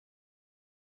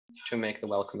To make the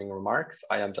welcoming remarks,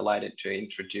 I am delighted to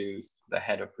introduce the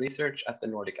Head of Research at the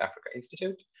Nordic Africa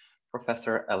Institute,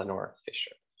 Professor Eleanor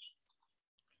Fisher.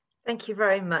 Thank you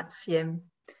very much, Jim.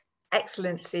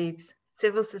 Excellencies,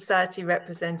 civil society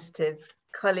representatives,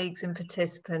 colleagues and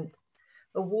participants,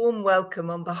 a warm welcome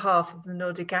on behalf of the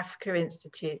Nordic Africa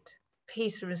Institute,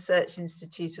 Peace and Research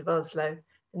Institute of Oslo,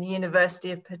 and the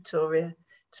University of Pretoria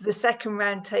to the second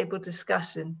roundtable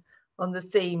discussion on the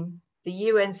theme, the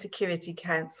UN Security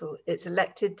Council, its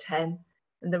elected 10,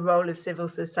 and the role of civil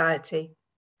society.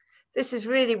 This is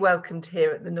really welcomed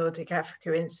here at the Nordic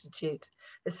Africa Institute,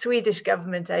 a Swedish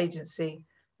government agency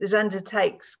that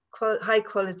undertakes high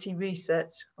quality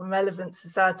research on relevant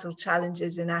societal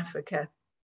challenges in Africa.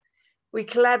 We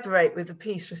collaborate with the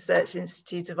Peace Research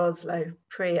Institute of Oslo,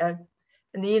 PRIO,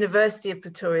 and the University of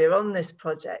Pretoria on this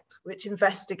project, which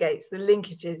investigates the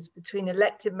linkages between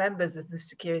elected members of the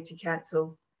Security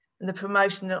Council and the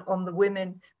promotion on the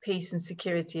women, peace and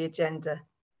security agenda.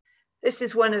 This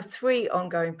is one of 3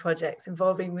 ongoing projects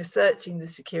involving researching the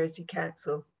Security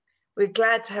Council. We're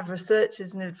glad to have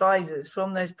researchers and advisors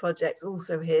from those projects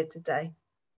also here today.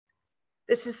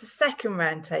 This is the second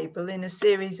roundtable in a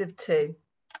series of 2.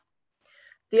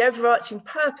 The overarching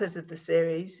purpose of the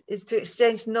series is to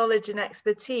exchange knowledge and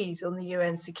expertise on the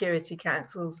UN Security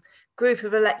Council's group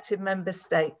of elected member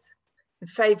states in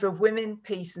favour of women,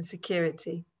 peace and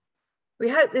security. We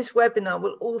hope this webinar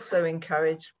will also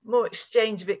encourage more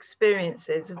exchange of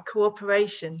experiences of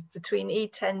cooperation between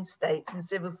E10 states and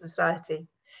civil society,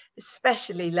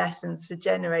 especially lessons for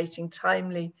generating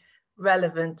timely,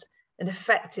 relevant and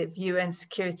effective UN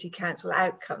Security Council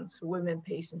outcomes for women,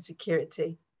 peace and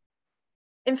security.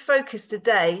 In focus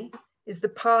today is the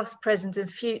past, present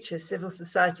and future civil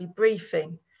society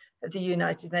briefing of the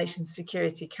United Nations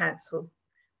Security Council,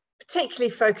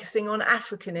 particularly focusing on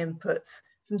African inputs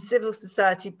from civil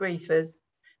society briefers.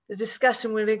 The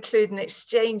discussion will include an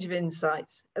exchange of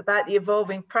insights about the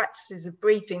evolving practices of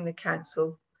briefing the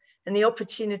Council and the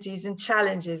opportunities and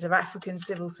challenges of African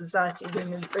civil society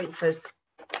women briefers.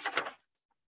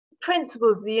 The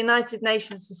principles of the United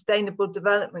Nations Sustainable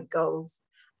Development Goals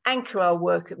anchor our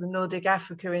work at the Nordic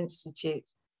Africa Institute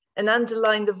and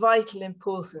underline the vital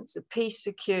importance of peace,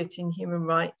 security and human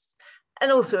rights,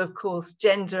 and also, of course,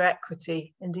 gender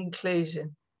equity and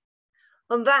inclusion.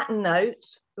 On that note,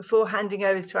 before handing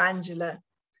over to Angela,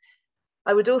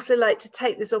 I would also like to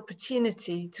take this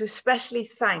opportunity to especially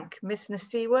thank Ms.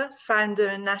 Nasiwa, founder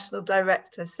and National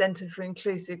Director, Centre for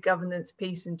Inclusive Governance,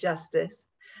 Peace and Justice,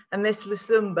 and Ms.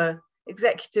 Lusumba,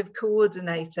 Executive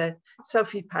Coordinator,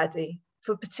 Sophie Paddy,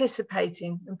 for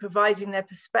participating and providing their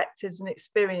perspectives and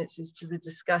experiences to the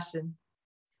discussion.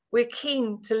 We're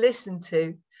keen to listen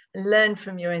to and learn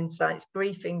from your insights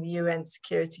briefing the UN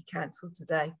Security Council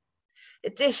today.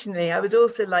 Additionally, I would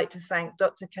also like to thank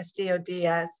Dr.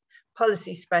 Castillo-Diaz,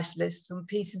 Policy Specialist on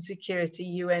Peace and Security,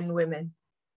 UN Women,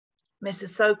 Ms.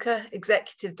 Asoka,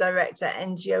 Executive Director,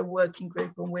 NGO Working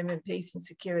Group on Women, Peace and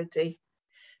Security,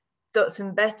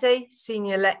 Dr. Mbete,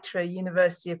 Senior Lecturer,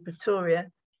 University of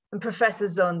Pretoria, and Professor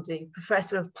Zondi,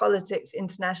 Professor of Politics,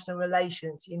 International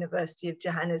Relations, University of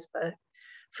Johannesburg,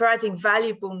 for adding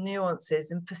valuable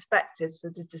nuances and perspectives for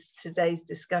today's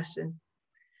discussion.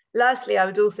 Lastly, I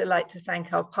would also like to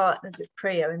thank our partners at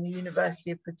PRIO and the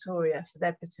University of Pretoria for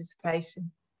their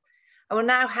participation. I will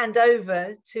now hand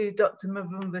over to Dr.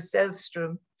 Mavumba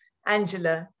Selstrom,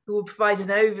 Angela, who will provide an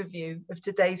overview of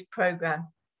today's programme.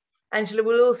 Angela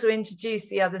will also introduce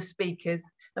the other speakers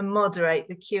and moderate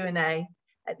the Q&A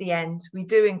at the end. We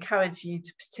do encourage you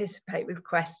to participate with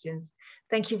questions.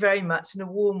 Thank you very much and a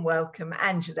warm welcome.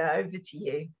 Angela, over to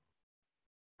you.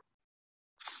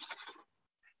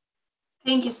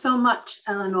 Thank you so much,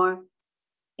 Eleanor.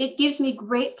 It gives me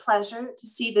great pleasure to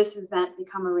see this event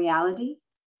become a reality.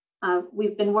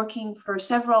 We've been working for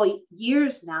several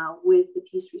years now with the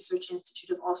Peace Research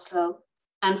Institute of Oslo,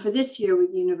 and for this year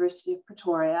with the University of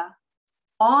Pretoria,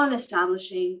 on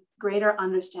establishing greater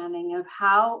understanding of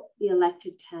how the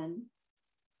elected 10,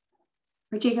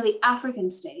 particularly African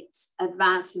states,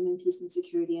 advance women, peace and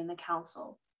security in the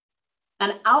Council.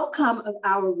 An outcome of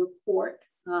our report,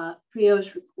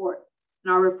 PRIO's report,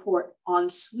 and our report on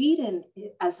Sweden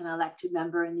as an elected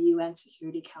member in the UN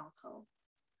Security Council,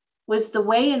 was the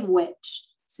way in which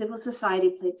civil society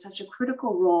played such a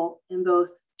critical role in both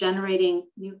generating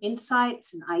new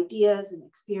insights and ideas and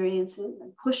experiences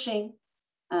and pushing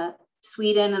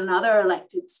Sweden and other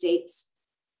elected states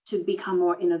to become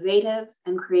more innovative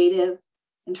and creative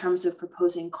in terms of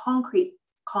proposing concrete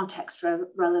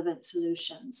context-relevant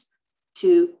solutions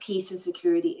to peace and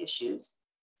security issues,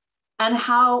 and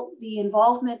how the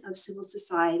involvement of civil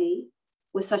society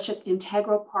was such an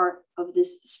integral part of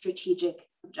this strategic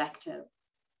objective.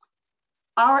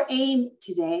 Our aim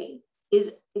today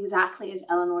is exactly as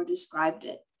Eleanor described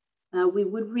it. We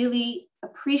would really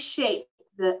appreciate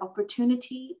the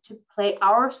opportunity to play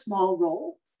our small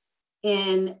role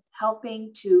in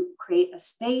helping to create a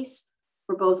space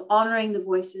for both honoring the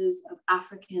voices of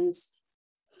Africans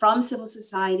from civil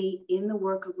society in the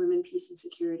work of women, peace, and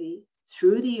security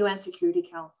through the UN Security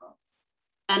Council,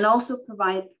 and also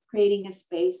creating a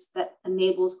space that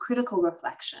enables critical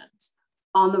reflections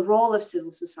on the role of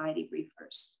civil society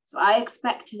briefers. So I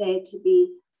expect today to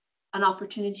be an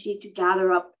opportunity to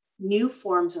gather up new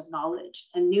forms of knowledge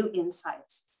and new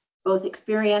insights, both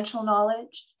experiential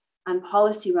knowledge and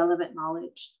policy relevant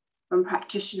knowledge from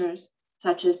practitioners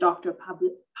such as Dr.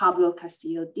 Pablo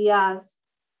Castillo-Diaz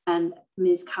and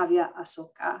Ms. Kavya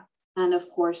Asoka, and of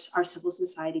course, our civil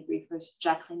society briefers,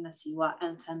 Jacqueline Nasiwa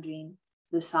and Sandrine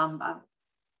Lusamba.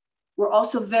 We're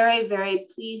also very, very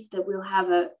pleased that we'll have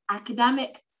an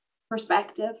academic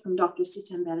perspective from Dr.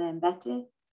 Sitembele Mbete,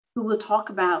 who will talk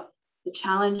about the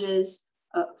challenges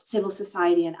of civil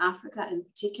society in Africa in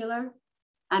particular,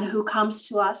 and who comes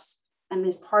to us and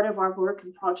is part of our work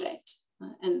and project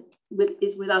and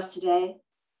is with us today.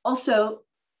 Also,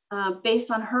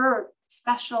 based on her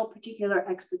special particular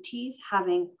expertise,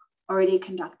 having already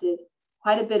conducted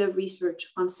quite a bit of research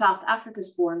on South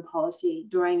Africa's foreign policy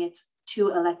during its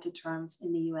 2 elected terms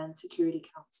in the UN Security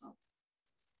Council.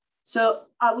 So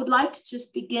I would like to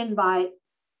just begin by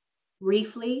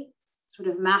briefly sort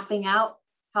of mapping out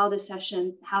how the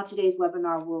session, how today's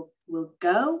webinar will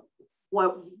go,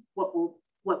 what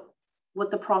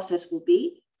the process will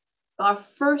be. Our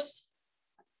first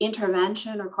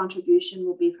intervention or contribution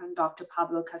will be from Dr.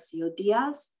 Pablo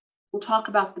Castillo-Diaz. We'll talk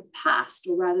about the past,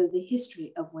 or rather the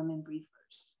history of women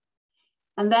briefers.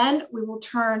 And then we will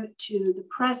turn to the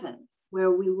present, where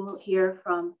we will hear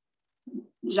from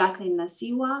Jacqueline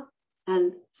Nasiwa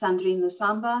and Sandrine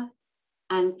Lusamba,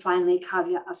 and finally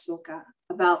Kavya Asoka,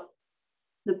 about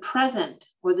the present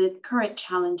or the current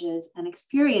challenges and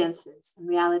experiences and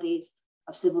realities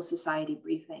of civil society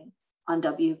briefing on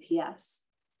WPS.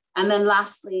 And then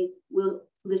lastly, we'll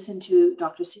listen to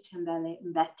Dr. Sitembele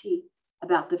Mbete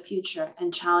about the future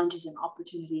and challenges and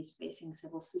opportunities facing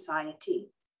civil society.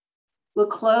 We'll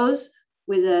close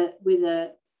with a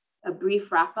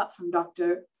brief wrap up from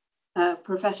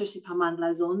Professor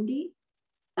Siphamandla Zondi.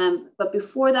 But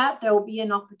before that, there will be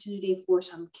an opportunity for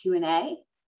some Q&A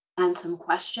and some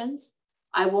questions.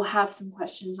 I will have some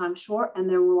questions, I'm sure, and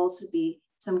there will also be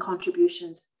some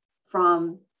contributions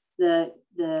from the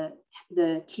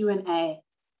Q&A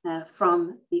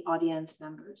from the audience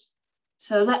members.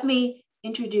 So let me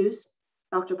introduce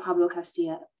Dr. Pablo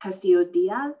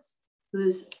Castillo-Diaz,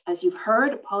 who's, as you've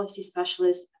heard, a policy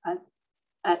specialist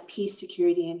at Peace,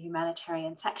 Security, and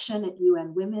Humanitarian Section at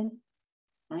UN Women.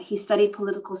 He studied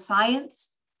political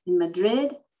science in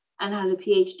Madrid and has a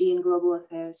PhD in global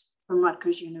affairs from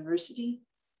Rutgers University,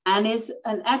 and is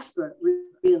an expert,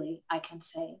 really, I can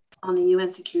say, on the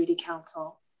UN Security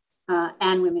Council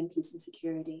and women, peace, and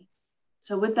security.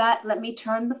 So with that, let me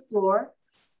turn the floor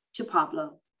to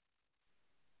Pablo.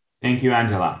 Thank you,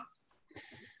 Angela.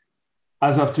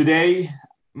 As of today,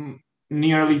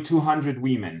 nearly 200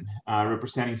 women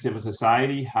representing civil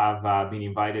society have been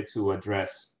invited to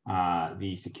address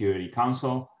the Security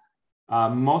Council.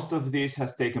 Most of this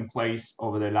has taken place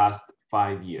over the last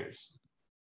 5 years.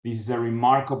 This is a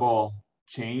remarkable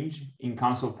change in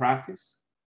council practice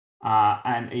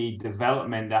and a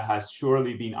development that has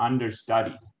surely been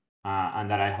understudied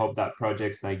and that I hope that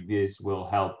projects like this will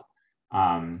help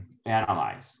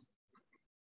analyze.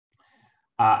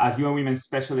 As UN Women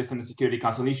specialist on the Security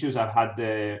Council issues, I've had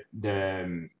the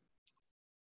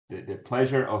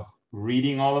pleasure of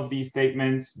reading all of these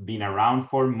statements, being around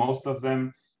for most of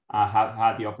them, have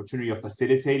had the opportunity of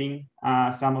facilitating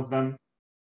some of them,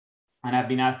 and I've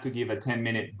been asked to give a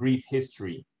 10-minute brief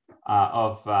history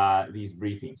of these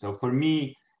briefings. So for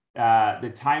me,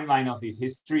 the timeline of this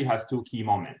history has 2 key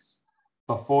moments.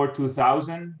 Before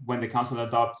 2000, when the Council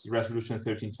adopts Resolution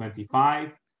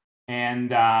 1325, and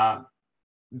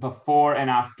before and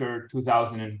after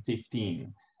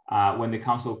 2015, when the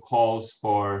Council calls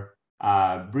for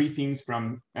briefings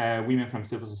from women from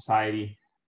civil society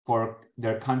for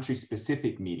their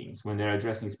country-specific meetings when they're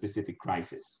addressing specific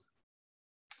crises.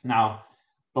 Now,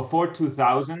 before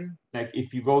 2000, like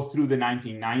if you go through the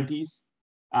 1990s,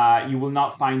 you will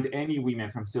not find any women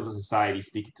from civil society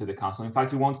speaking to the Council. In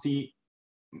fact, you won't see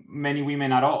many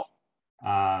women at all.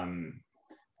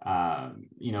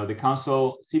 You know, the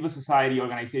Council, civil society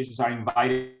organizations are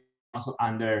invited to the Council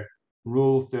under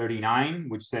Rule 39,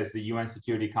 which says the UN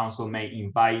Security Council may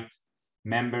invite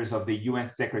members of the UN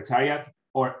Secretariat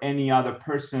or any other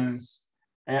persons,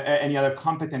 any other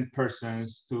competent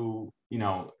persons to,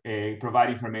 provide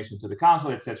information to the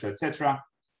council, et cetera.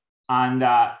 And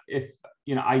if,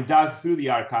 I dug through the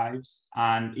archives,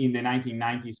 and in the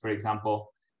 1990s, for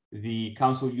example, the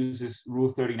council uses Rule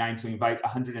 39 to invite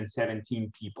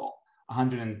 117 people.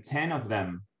 110 of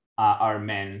them are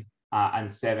men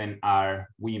and 7 are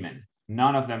women.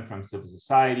 None of them from civil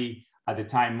society. At the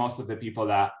time, most of the people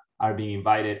that are being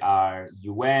invited are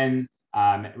UN,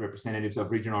 representatives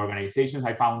of regional organizations.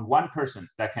 I found one person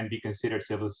that can be considered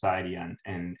civil society,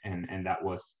 and that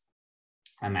was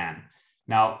a man.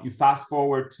 Now, you fast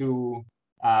forward to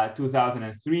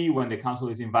 2003, when the council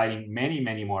is inviting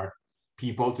many more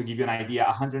people. To give you an idea,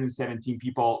 117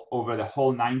 people over the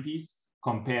whole 90s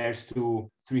compares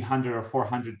to 300 or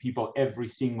 400 people every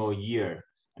single year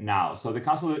now. So the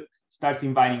council starts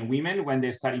inviting women when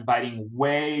they start inviting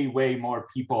way more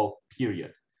people,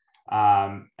 period.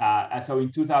 So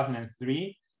in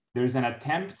 2003, there's an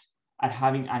attempt at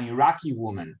having an Iraqi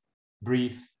woman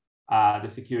brief the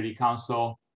Security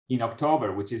Council in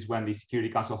October, which is when the Security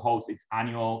Council holds its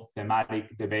annual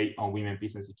thematic debate on women,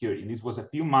 peace, and security. And this was a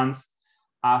few months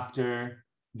after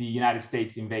the United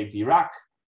States invades Iraq.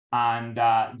 And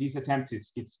this attempt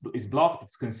is blocked.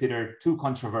 It's considered too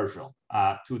controversial,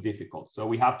 too difficult. So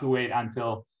we have to wait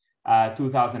until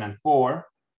 2004,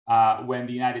 when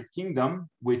the United Kingdom,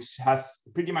 which has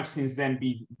pretty much since then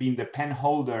been the pen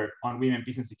holder on women,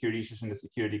 peace, and security issues in the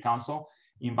Security Council,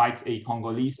 invites a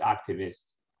Congolese activist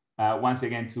once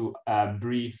again to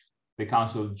brief the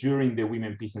council during the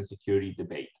women, peace, and security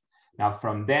debate. Now,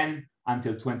 from then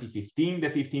until 2015, the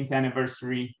 15th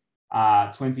anniversary,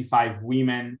 25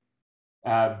 women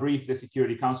briefed the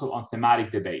Security Council on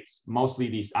thematic debates, mostly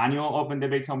these annual open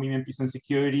debates on women, peace, and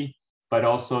security, but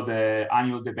also the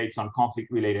annual debates on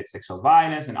conflict-related sexual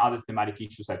violence and other thematic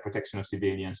issues like protection of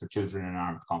civilians or children in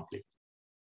armed conflict.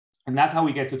 And that's how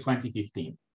we get to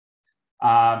 2015.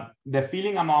 The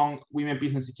feeling among women,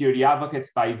 peace, and security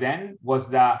advocates by then was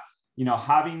that,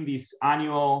 having this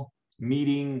annual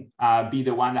meeting be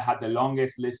the one that had the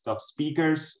longest list of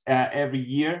speakers every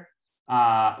year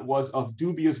was of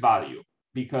dubious value,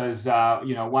 because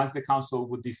once the council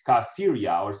would discuss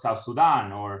Syria or South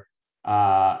Sudan or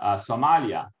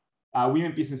Somalia,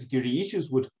 women, peace, and security issues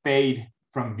would fade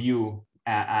from view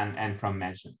and from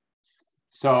mention.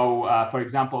 So, for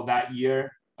example, that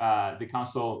year,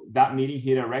 that meeting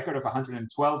hit a record of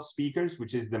 112 speakers,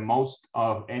 which is the most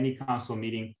of any council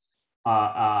meeting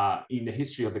in the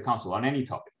history of the council on any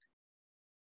topic.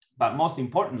 But most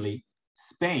importantly,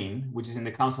 Spain, which is in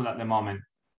the council at the moment,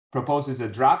 proposes a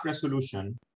draft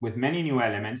resolution with many new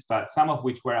elements, but some of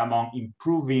which were among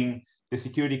improving the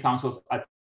Security Council's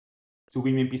to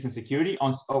women, peace, and security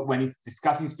when it's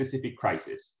discussing specific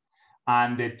crises.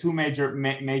 And the two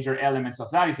major elements of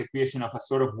that is the creation of a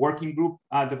sort of working group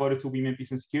devoted to women,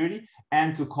 peace, and security,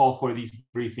 and to call for these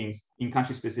briefings in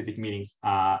country-specific meetings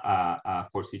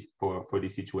for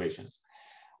these situations.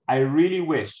 I really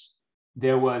wish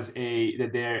there was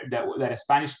that a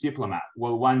Spanish diplomat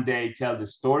will one day tell the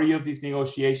story of these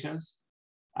negotiations.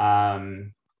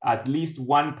 At least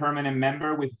one permanent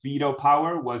member with veto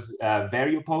power was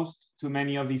very opposed to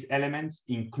many of these elements,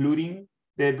 including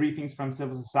the briefings from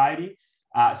civil society.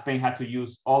 Spain had to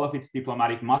use all of its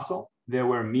diplomatic muscle. There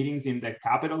were meetings in the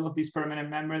capital of this permanent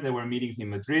member. There were meetings in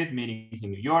Madrid, meetings in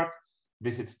New York,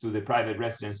 visits to the private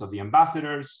residence of the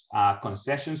ambassadors,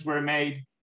 concessions were made,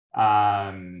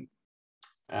 and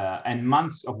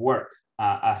months of work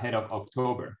ahead of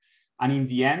October. And in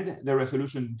the end, the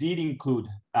resolution did include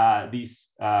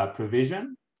this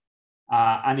provision.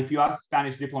 And if you ask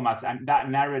Spanish diplomats, and that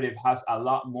narrative has a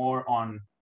lot more on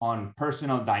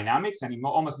personal dynamics, and it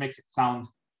almost makes it sound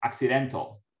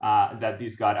accidental that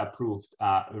this got approved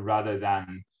rather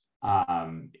than,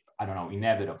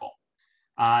 inevitable.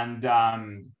 And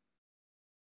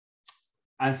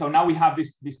so now we have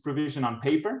this provision on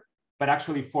paper, but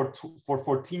actually for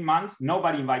 14 months,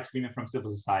 nobody invites women from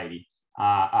civil society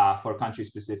for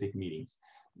country-specific meetings,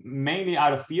 mainly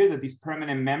out of fear that this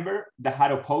permanent member that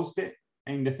had opposed it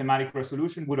in the thematic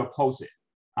resolution would oppose it,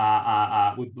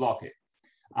 would block it.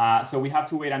 So we have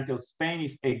to wait until Spain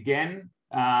is again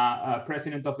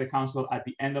president of the council at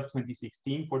the end of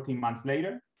 2016, 14 months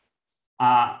later.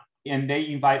 And they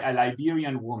invite a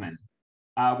Liberian woman,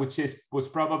 which was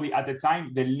probably at the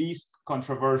time the least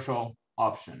controversial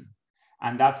option.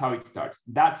 And that's how it starts.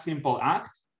 That simple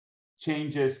act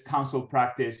changes council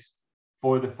practice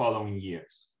for the following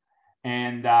years.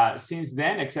 And since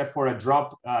then, except for a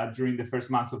drop during the first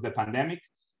months of the pandemic,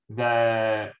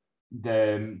 the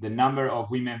the number of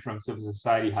women from civil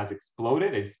society has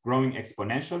exploded. It's growing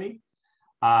exponentially.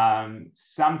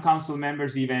 Some council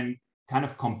members even kind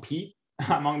of compete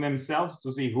among themselves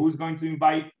to see who's going to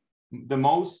invite the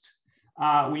most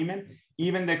women.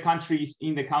 Even the countries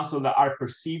in the council that are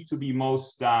perceived to be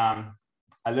most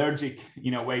allergic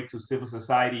in a way to civil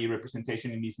society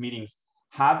representation in these meetings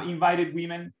have invited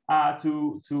women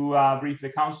to brief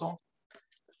the council.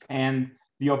 And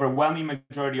the overwhelming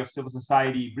majority of civil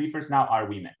society briefers now are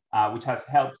women, which has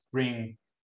helped bring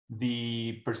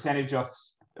the percentage of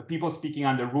people speaking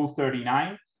under Rule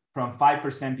 39 from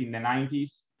 5% in the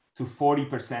 90s to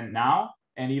 40% now,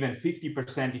 and even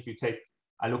 50% if you take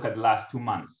a look at the last 2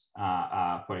 months,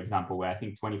 for example, where I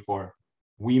think 24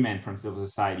 women from civil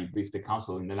society briefed the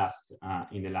council in the last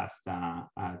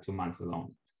 2 months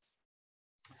alone.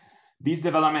 This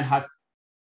development has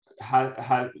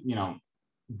you know,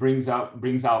 brings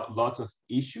out lots of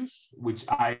issues, which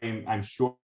I'm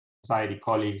sure society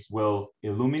colleagues will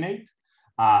illuminate,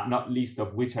 not least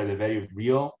of which are the very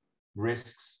real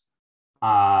risks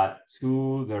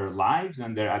to their lives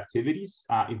and their activities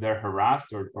if they're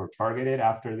harassed or targeted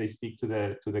after they speak to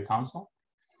the council.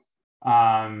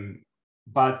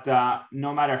 But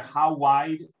no matter how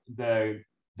wide the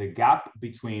gap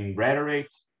between rhetoric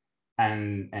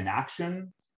and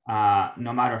action,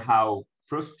 no matter how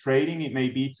frustrating it may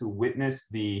be to witness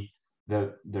the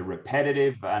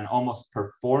repetitive and almost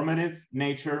performative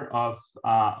nature of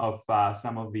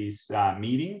some of these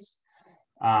meetings,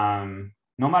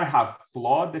 no matter how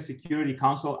flawed the Security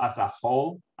Council as a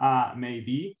whole may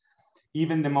be,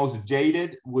 even the most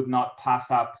jaded would not pass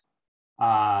up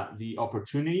the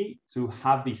opportunity to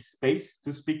have this space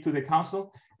to speak to the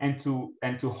council and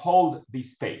to hold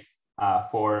this space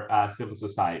for civil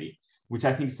society, which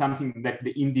I think is something that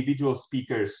the individual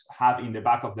speakers have in the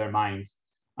back of their minds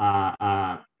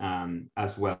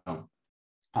as well.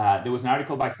 There was an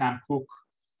article by Sam Cook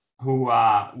who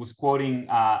was quoting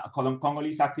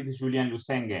Congolese activist Julien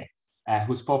Lusenge,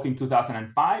 who spoke in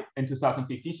 2005 and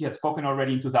 2015. She had spoken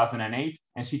already in 2008,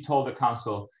 and she told the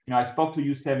council, you know, I spoke to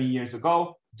you 7 years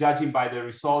ago. Judging by the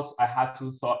results, I had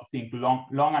to think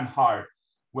long and hard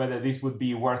whether this would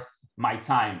be worth my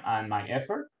time and my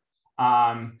effort.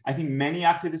 I think many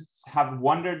activists have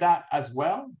wondered that as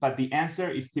well, but the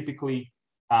answer is typically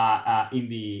in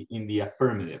the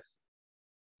affirmative.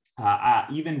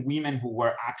 Even women who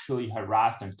were actually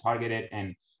harassed and targeted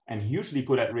and hugely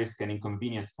put at risk and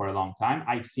inconvenienced for a long time,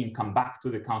 I've seen come back to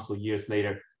the council years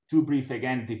later to brief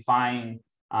again, defying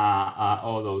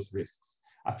all those risks.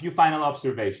 A few final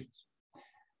observations.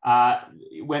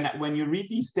 When you read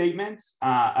these statements,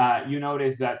 you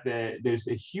notice that there's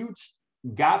a huge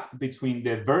gap between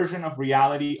the version of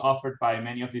reality offered by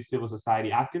many of these civil society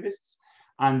activists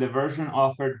and the version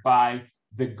offered by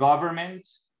the government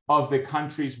of the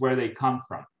countries where they come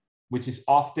from, which is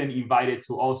often invited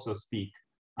to also speak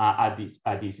at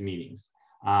these meetings.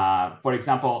 For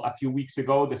example, a few weeks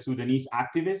ago, the Sudanese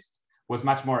activist was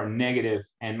much more negative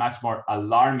and much more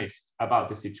alarmist about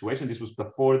the situation. This was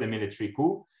before the military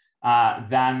coup,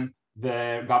 than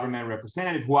the government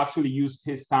representative, who actually used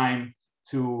his time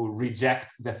to reject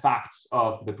the facts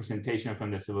of the presentation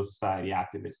from the civil society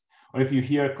activists. Or if you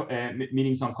hear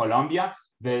meetings on Colombia,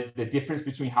 the difference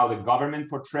between how the government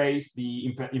portrays the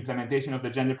implementation of the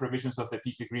gender provisions of the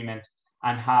peace agreement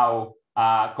and how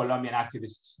Colombian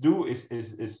activists do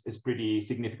is pretty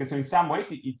significant. So in some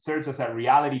ways, it serves as a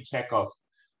reality check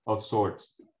of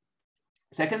sorts.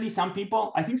 Secondly,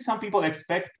 I think some people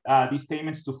expect these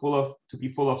statements to be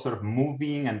full of sort of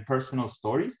moving and personal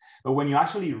stories, but when you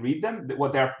actually read them,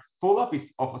 what they're full of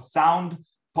is of sound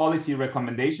policy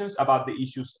recommendations about the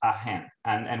issues at hand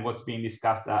and what's being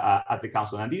discussed at the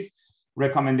council. And these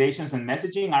recommendations and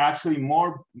messaging are actually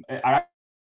more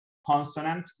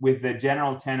consonant with the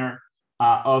general tenor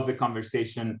of the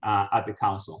conversation at the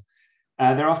council.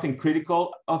 They're often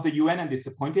critical of the UN and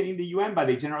disappointed in the UN, but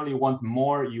they generally want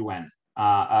more UN.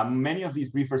 Many of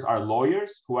these briefers are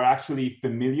lawyers who are actually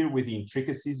familiar with the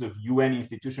intricacies of UN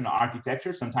institutional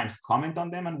architecture, sometimes comment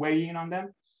on them and weigh in on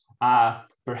them.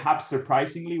 Perhaps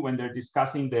surprisingly, when they're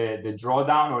discussing the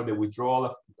drawdown or the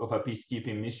withdrawal of a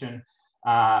peacekeeping mission,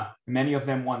 many of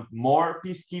them want more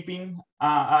peacekeeping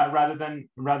rather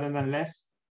than less,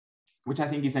 which I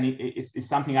think is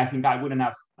something I think I wouldn't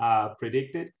have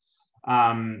predicted.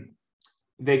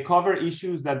 They cover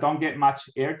issues that don't get much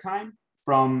airtime,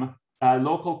 from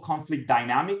local conflict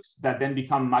dynamics that then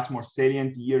become much more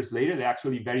salient years later. They're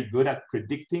actually very good at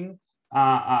predicting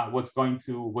what's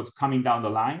coming down the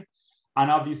line. And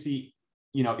obviously,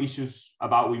 issues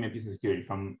about women, peace and security,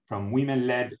 from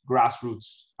women-led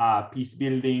grassroots peace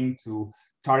building to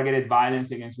targeted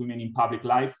violence against women in public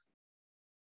life.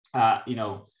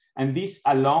 And this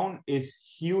alone is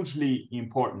hugely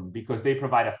important because they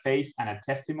provide a face and a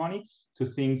testimony to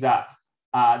things that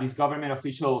these government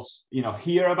officials,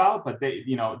 hear about, but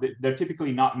they're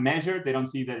typically not measured. They don't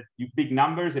see the big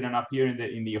numbers. They don't appear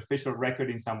in the official record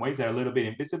in some ways. They're a little bit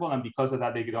invisible, and because of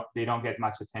that, they don't get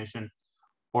much attention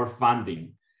or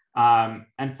funding.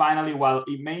 And finally, while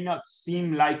it may not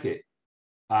seem like it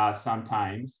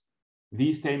sometimes,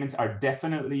 these statements are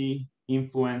definitely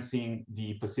influencing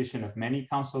the position of many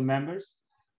council members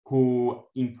who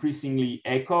increasingly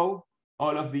echo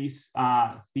all of these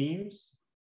themes.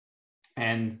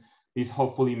 And this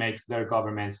hopefully makes their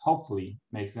governments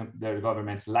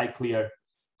likelier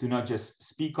to not just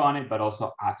speak on it, but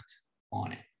also act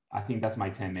on it. I think that's my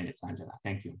 10 minutes, Angela.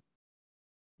 Thank you.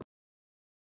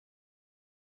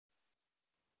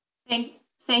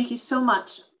 Thank you so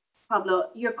much, Pablo.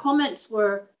 Your comments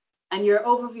and your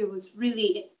overview was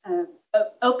really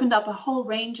opened up a whole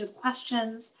range of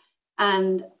questions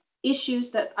and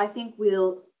issues that I think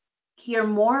we'll hear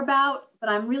more about, but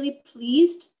I'm really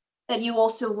pleased that you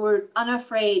also were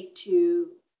unafraid to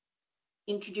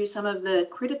introduce some of the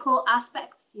critical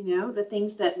aspects, the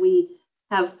things that we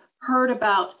have heard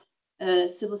about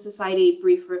civil society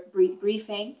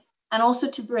briefing, and also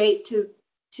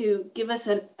to give us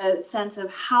a sense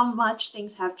of how much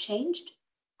things have changed,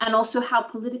 and also how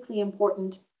politically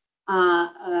important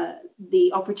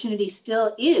the opportunity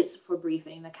still is for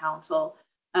briefing the council,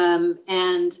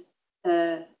 and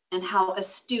how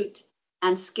astute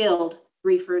and skilled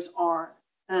briefers are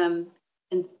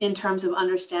in terms of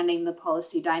understanding the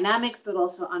policy dynamics, but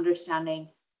also understanding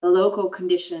the local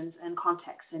conditions and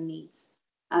contexts and needs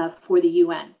for the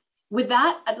UN. With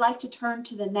that, I'd like to turn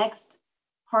to the next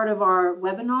part of our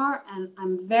webinar, and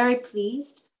I'm very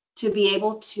pleased to be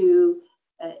able to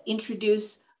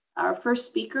introduce our first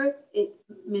speaker,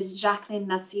 Ms. Jacqueline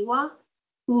Nasiwa,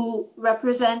 who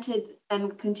represented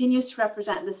and continues to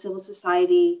represent the civil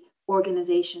society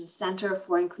organization Center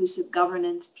for Inclusive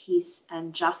Governance, Peace,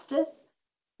 and Justice.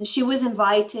 And she was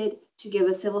invited to give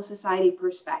a civil society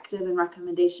perspective and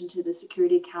recommendation to the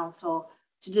Security Council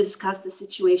to discuss the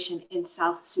situation in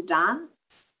South Sudan.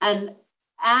 And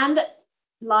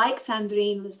like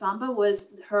Sandrine Lusamba,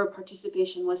 her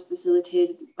participation was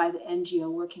facilitated by the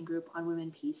NGO Working Group on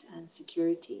Women, Peace, and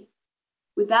Security.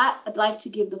 With that, I'd like to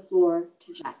give the floor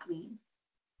to Jacqueline.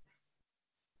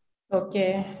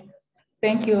 Okay.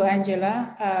 Thank you,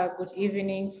 Angela. Good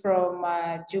evening from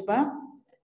Juba.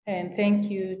 And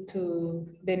thank you to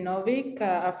the Novik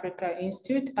Africa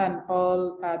Institute and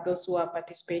all those who are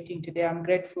participating today. I'm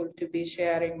grateful to be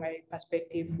sharing my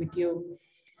perspective with you.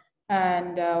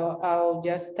 And I'll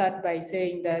just start by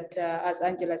saying that, as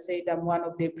Angela said, I'm one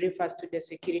of the briefers to the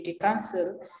Security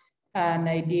Council. And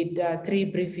I did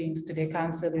 3 briefings to the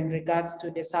Council in regards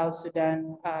to the South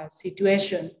Sudan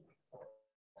situation.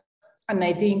 And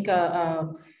I think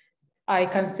I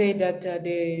can say that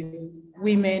the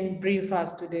women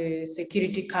briefers to the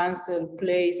Security Council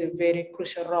plays a very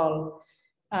crucial role.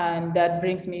 And that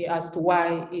brings me as to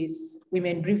why is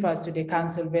women briefers to the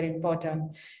council very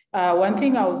important. One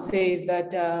thing I would say is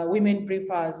that women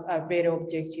briefers are very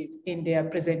objective in their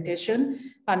presentation,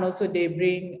 and also they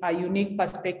bring a unique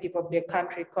perspective of the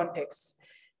country context.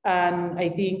 And I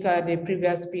think the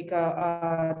previous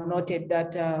speaker noted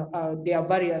that there are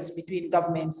barriers between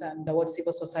governments and what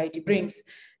civil society brings.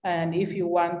 And if you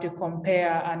want to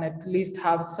compare and at least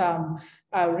have some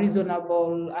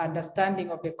reasonable understanding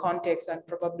of the context, and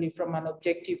probably from an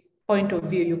objective point of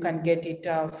view, you can get it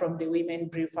from the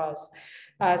women briefers.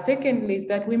 Secondly, is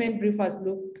that women briefers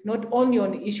look not only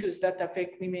on issues that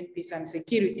affect women, peace, and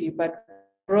security, but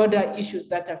broader issues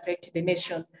that affect the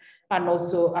nation and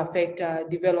also affect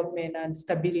development and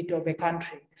stability of a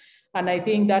country. And I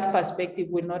think that perspective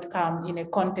will not come in a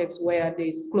context where there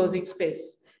is closing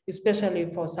space, especially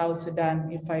for South Sudan,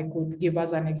 if I could give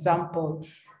us an example,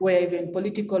 where even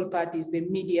political parties, the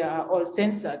media are all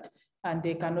censored and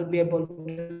they cannot be able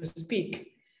to speak.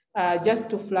 Just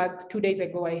to flag, 2 days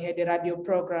ago, I had a radio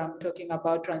program talking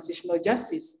about transitional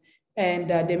justice. And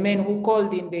the men who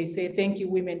called in, they say, thank you,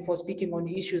 women, for speaking on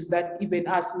issues that even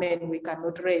us men, we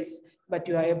cannot raise, but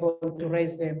you are able to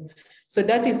raise them. So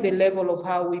that is the level of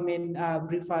how women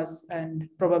briefers and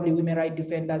probably women rights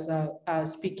defenders are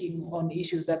speaking on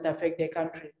issues that affect their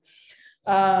country.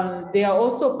 They are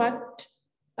also part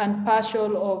and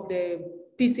partial of the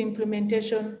peace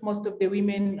implementation. Most of the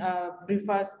women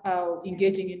briefers are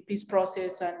engaging in peace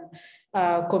process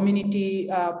and community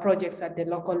projects at the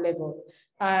local level.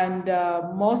 And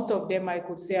most of them, I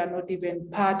could say, are not even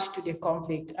part to the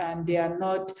conflict, and they are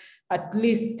not at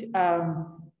least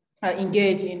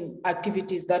engage in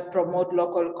activities that promote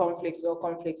local conflicts or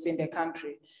conflicts in the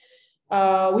country.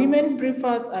 Women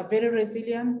briefers are very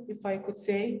resilient, if I could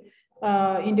say.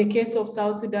 In the case of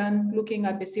South Sudan, looking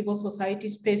at the civil society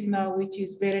space now, which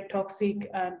is very toxic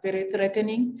and very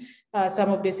threatening, some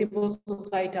of the civil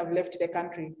society have left the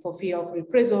country for fear of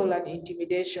reprisal and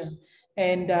intimidation.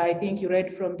 And I think you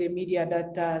read from the media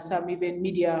that some even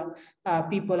media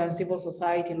people and civil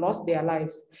society lost their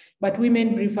lives. But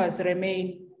women briefers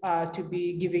remain to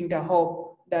be giving the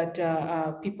hope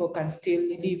that people can still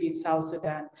live in South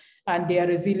Sudan. And their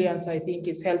resilience, I think,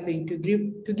 is helping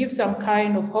to give some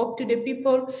kind of hope to the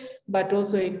people, but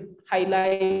also in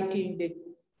highlighting the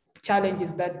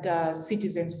challenges that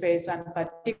citizens face, and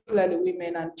particularly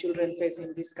women and children face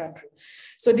in this country.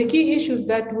 So the key issues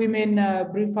that women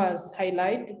briefers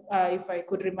highlight, if I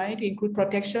could remind, include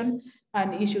protection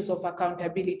and issues of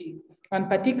accountability, and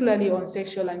particularly on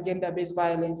sexual and gender-based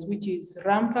violence, which is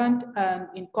rampant, and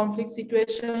in conflict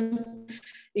situations,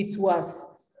 it's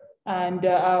worse. And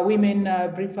women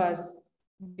briefers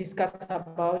discuss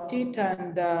about it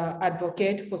and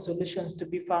advocate for solutions to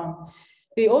be found.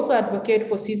 They also advocate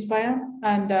for ceasefire,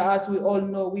 and as we all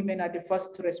know, women are the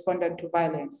first respondent to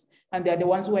violence, and they're the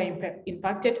ones who are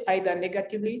impacted either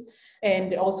negatively,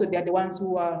 and also they're the ones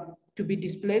who are to be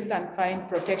displaced and find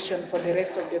protection for the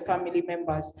rest of their family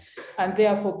members. And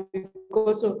therefore,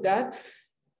 because of that,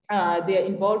 their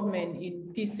involvement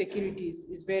in peace securities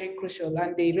is very crucial,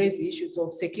 and they raise issues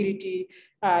of security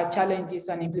challenges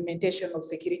and implementation of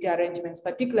security arrangements,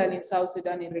 particularly in South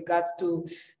Sudan in regards to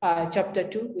Chapter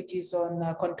 2, which is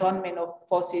on cantonment of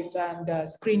forces and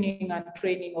screening and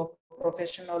training of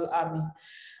professional army.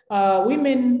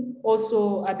 Women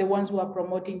also are the ones who are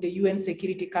promoting the UN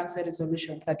Security Council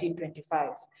Resolution 1325.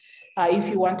 If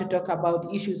you want to talk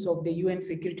about issues of the UN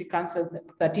Security Council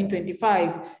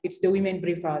 1325, it's the women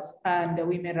briefers and the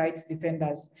women rights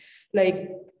defenders.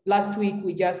 Like last week,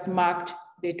 we just marked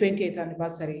the 20th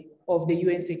anniversary of the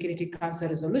UN Security Council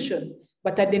resolution.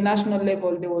 But at the national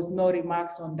level, there was no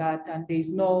remarks on that, and there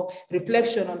is no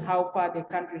reflection on how far the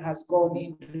country has gone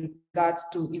in regards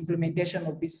to implementation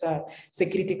of this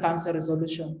Security Council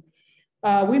resolution.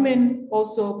 Women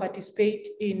also participate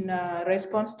in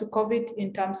response to COVID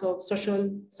in terms of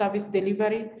social service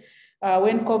delivery.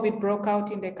 When COVID broke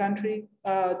out in the country,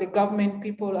 the government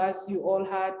people, as you all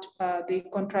heard, they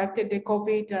contracted the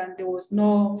COVID, and there was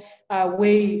no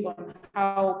way on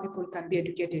how people can be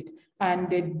educated.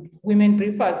 And the women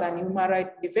briefers and human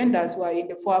rights defenders were in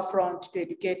the forefront to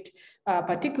educate,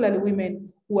 particularly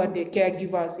women who are the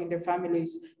caregivers in the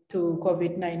families to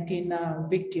COVID-19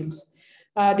 victims.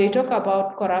 They talk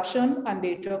about corruption, and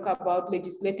they talk about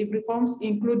legislative reforms,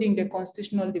 including the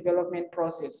constitutional development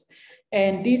process.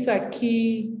 And these are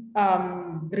key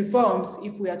reforms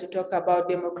if we are to talk about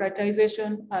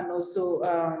democratization and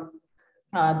also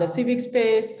the civic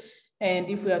space, and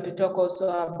if we are to talk also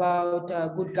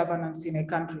about good governance in a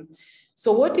country.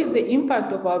 So what is the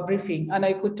impact of our briefing? And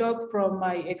I could talk from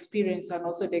my experience and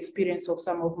also the experience of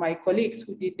some of my colleagues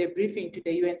who did the briefing to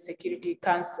the UN Security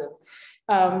Council.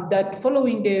 That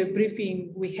following the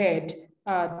briefing we had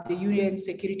at the UN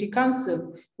Security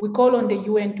Council, we call on the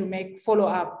UN to make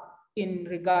follow-up in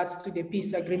regards to the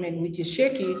peace agreement, which is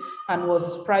shaky and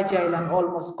was fragile and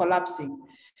almost collapsing.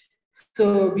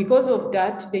 So because of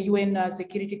that, the UN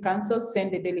Security Council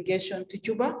sent a delegation to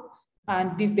Juba,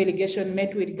 and this delegation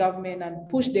met with government and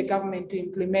pushed the government to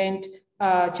implement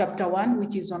Chapter 1,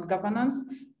 which is on governance.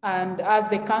 And as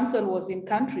the council was in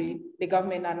country, the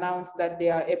government announced that they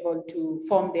are able to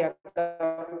form their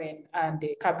government and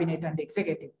the cabinet and the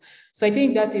executive. So I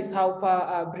think that is how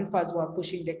far briefers were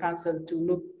pushing the council to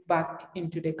look back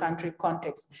into the country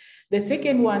context. The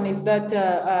second one is that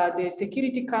the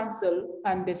Security Council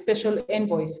and the special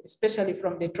envoys, especially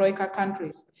from the Troika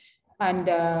countries and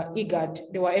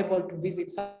IGAD, they were able to visit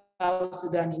South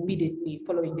Sudan immediately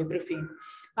following the briefing.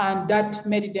 And that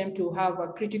made them to have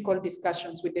critical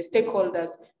discussions with the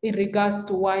stakeholders in regards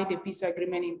to why the peace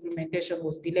agreement implementation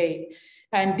was delayed.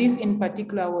 And this in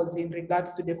particular was in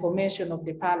regards to the formation of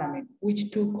the parliament,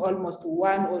 which took almost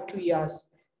 1 or 2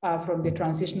 years from the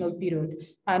transitional period.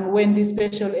 And when the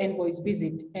special envoys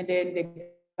visit, and then the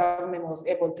government was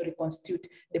able to reconstitute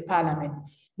the parliament.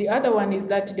 The other one is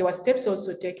that there were steps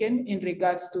also taken in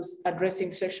regards to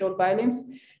addressing sexual violence.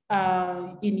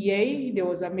 In Yei, there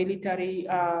was a military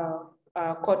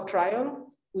court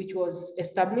trial, which was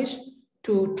established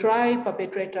to try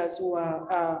perpetrators who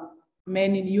are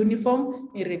men in uniform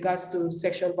in regards to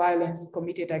sexual violence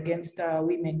committed against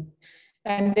women.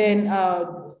 And then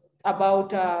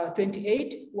about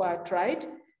 28 were tried,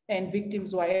 and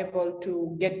victims were able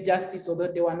to get justice,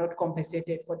 although they were not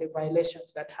compensated for the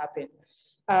violations that happened.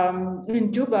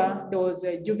 In Juba, there was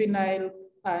a juvenile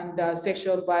and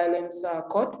sexual violence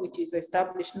court, which is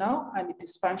established now, and it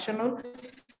is functional.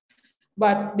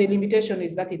 But the limitation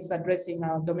is that it's addressing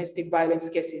domestic violence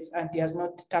cases, and it has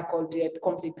not tackled yet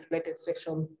conflict-related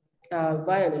sexual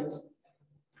violence.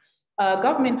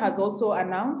 Government has also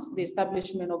announced the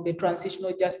establishment of the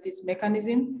transitional justice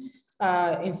mechanism,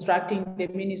 instructing the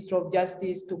Minister of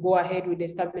Justice to go ahead with the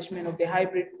establishment of the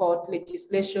hybrid court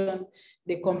legislation,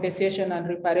 the Compensation and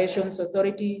Reparations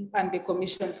Authority, and the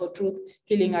Commission for Truth,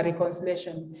 Healing and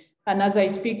Reconciliation. And as I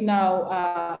speak now,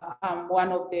 I'm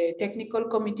one of the technical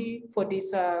committee for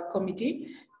this committee,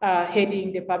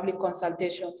 heading the public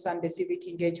consultations and the civic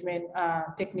engagement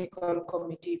technical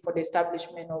committee for the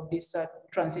establishment of this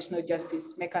transitional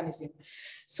justice mechanism.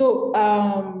 So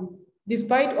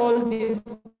despite all these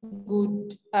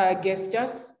good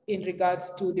gestures in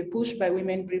regards to the push by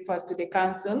women briefers to the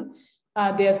council,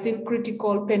 there are still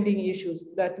critical pending issues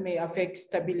that may affect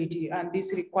stability, and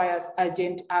this requires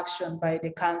urgent action by the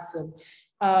council.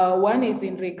 One is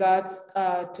in regards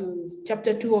to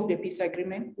Chapter 2 of the peace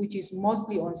agreement, which is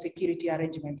mostly on security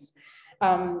arrangements.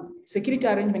 Security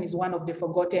arrangement is one of the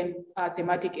forgotten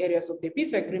thematic areas of the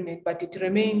peace agreement, but it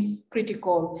remains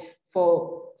critical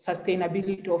for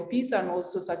sustainability of peace and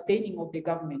also sustaining of the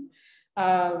government.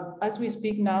 As we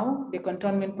speak now, the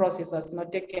cantonment process has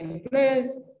not taken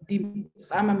place,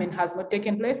 disarmament has not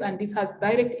taken place, and this has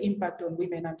direct impact on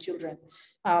women and children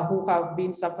who have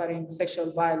been suffering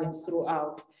sexual violence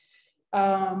throughout.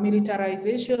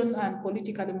 Militarization and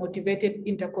politically motivated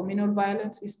intercommunal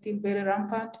violence is still very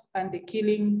rampant, and the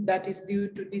killing that is due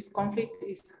to this conflict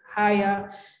is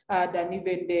higher than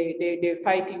even the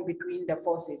fighting between the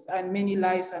forces, and many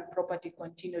lives and property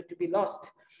continue to be lost.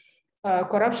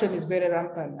 Corruption is very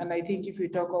rampant, and I think if we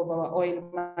talk of our oil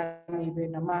money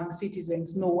even among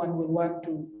citizens, no one will want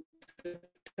to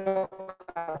talk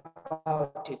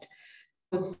about it.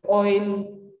 Because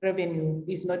oil revenue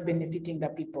is not benefiting the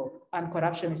people, and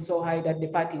corruption is so high that the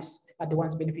parties are the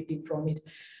ones benefiting from it.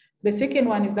 The second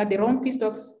one is that the round peace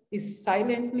talks is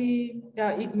silently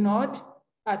ignored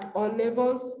at all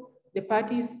levels. The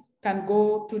parties can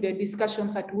go to the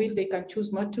discussions at will, they can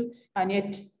choose not to, and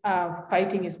yet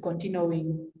fighting is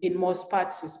continuing in most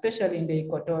parts, especially in the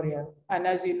Equatorial. And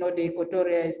as you know, the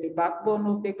Equatorial is the backbone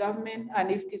of the government,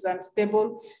 and if it is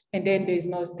unstable, and then there is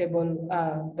no stable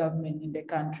government in the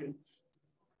country.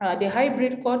 The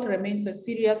hybrid court remains a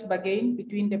serious bargain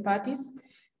between the parties,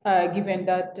 given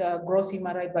that gross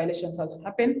human rights violations have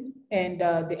happened, and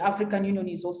the African Union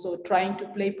is also trying to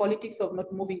play politics of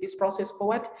not moving this process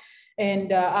forward.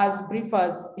 And as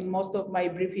briefers in most of my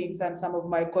briefings and some of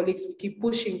my colleagues, we keep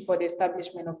pushing for the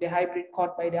establishment of the hybrid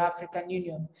court by the African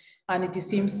Union. And it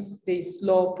seems the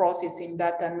slow process in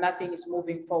that and nothing is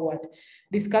moving forward.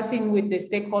 Discussing with the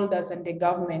stakeholders and the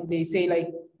government, they say like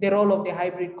the role of the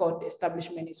hybrid court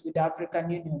establishment is with the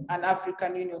African Union, and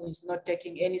African Union is not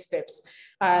taking any steps.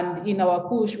 And in our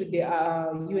push with the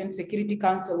UN Security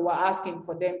Council, we're asking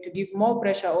for them to give more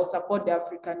pressure or support the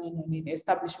African Union in the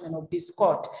establishment of this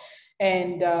court.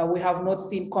 And we have not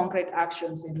seen concrete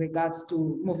actions in regards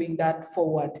to moving that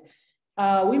forward.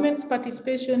 Women's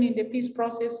participation in the peace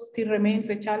process still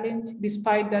remains a challenge,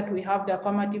 despite that we have the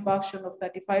affirmative action of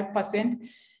 35%.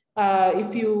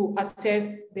 If you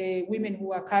assess the women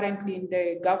who are currently in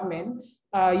the government,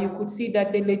 you could see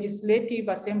that the Legislative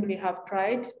Assembly have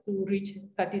tried to reach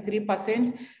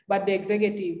 33%, but the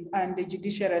executive and the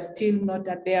judiciary are still not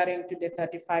adhering to the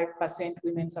 35%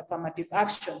 women's affirmative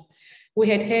action. We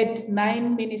had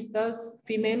 9 ministers,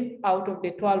 female, out of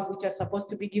the 12 which are supposed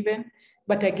to be given,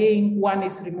 but again, 1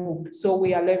 is removed. So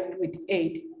we are left with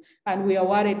 8. And we are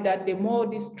worried that the more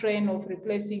this trend of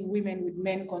replacing women with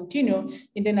men continue,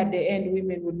 and then at the end,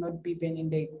 women will not be even in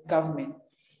the government.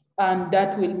 And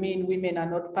that will mean women are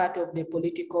not part of the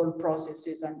political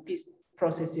processes and peace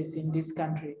processes in this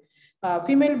country.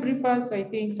 Female briefers, I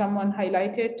think someone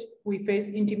highlighted, we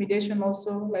face intimidation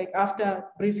also, like after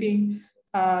briefing,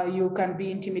 you can be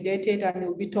intimidated and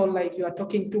you'll be told like you are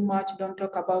talking too much, don't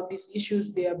talk about these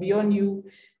issues, they are beyond you.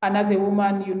 And as a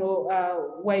woman, you know,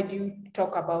 why do you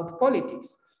talk about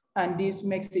politics? And this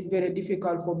makes it very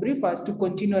difficult for briefers to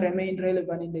continue to remain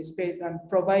relevant in the space and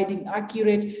providing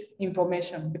accurate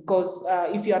information, because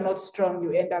if you are not strong,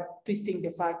 you end up twisting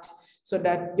the fact so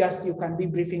that just you can be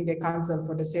briefing the council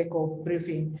for the sake of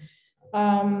briefing.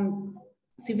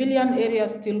 Civilian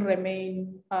areas still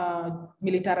remain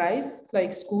militarized,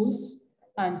 like schools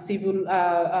and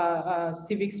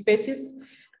civic spaces.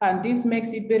 And this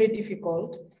makes it very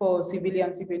difficult for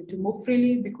civilians even to move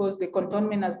freely because the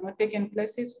cantonment has not taken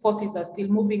place, forces are still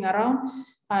moving around,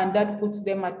 and that puts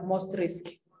them at most risk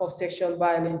of sexual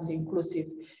violence inclusive.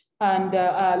 And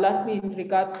lastly, in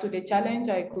regards to the challenge,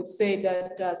 I could say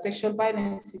that sexual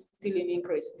violence is still in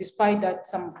increase. Despite that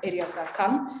some areas are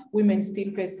calm, women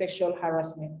still face sexual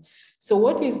harassment. So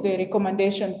what is the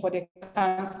recommendation for the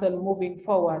council moving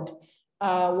forward?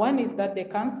 One is that the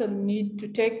council need to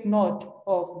take note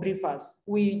of briefers.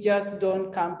 We just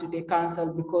don't come to the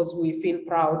council because we feel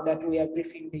proud that we are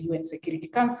briefing the UN Security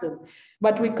Council,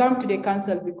 but we come to the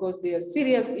council because there are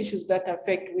serious issues that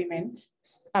affect women,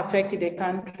 affect the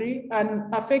country,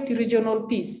 and affect regional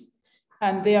peace.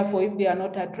 And therefore, if they are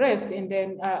not addressed, and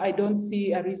then I don't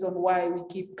see a reason why we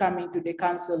keep coming to the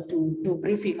council to do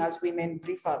briefing as women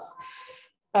briefers.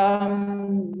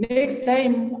 Next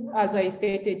time, as I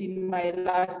stated in my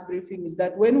last briefing, is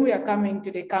that when we are coming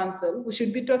to the council, we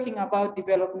should be talking about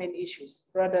development issues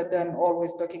rather than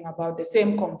always talking about the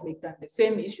same conflict and the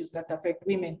same issues that affect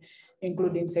women,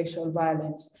 including sexual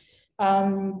violence.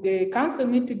 The council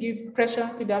need to give pressure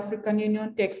to the African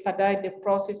Union to expedite the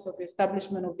process of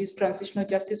establishment of these transitional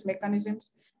justice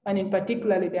mechanisms, and in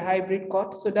particular the hybrid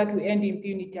court, so that we end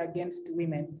impunity against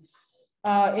women.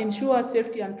 Ensure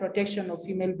safety and protection of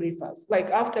female briefers.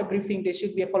 Like after briefing, there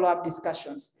should be a follow-up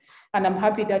discussions. And I'm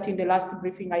happy that in the last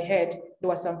briefing I had, there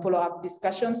was some follow-up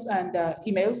discussions and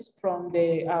emails from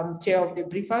the chair of the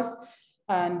briefers.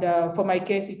 And for my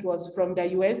case, it was from the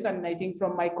US, and I think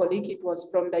from my colleague, it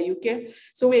was from the UK.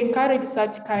 So we encourage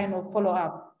such kind of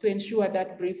follow-up to ensure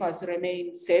that briefers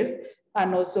remain safe,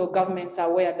 and also governments are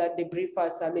aware that the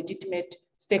briefers are legitimate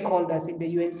stakeholders in the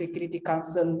UN Security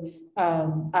Council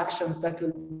actions that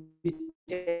will be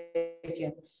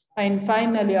taken. And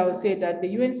finally, I will say that the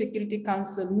UN Security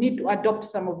Council need to adopt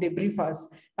some of the briefers'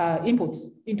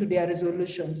 inputs into their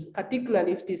resolutions,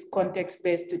 particularly if it is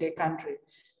context-based to the country.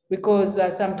 Because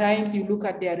sometimes you look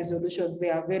at their resolutions, they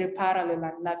are very parallel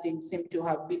and nothing seems to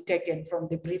have been taken from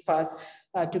the briefers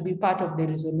to be part of the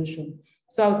resolution.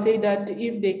 So I'll say that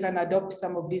if they can adopt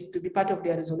some of these to be part of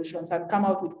their resolutions and come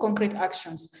out with concrete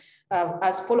actions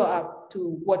as follow-up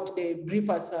to what the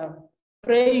briefers are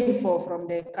praying for from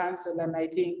the council, and I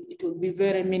think it will be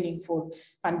very meaningful,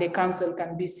 and the council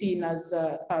can be seen as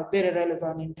very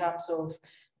relevant in terms of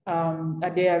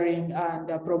adhering and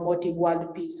promoting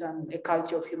world peace and a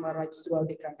culture of human rights throughout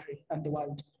the country and the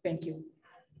world. Thank you.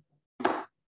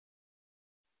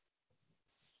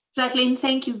 Jacqueline,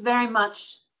 thank you very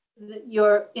much.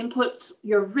 Your inputs,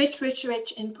 your rich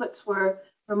inputs were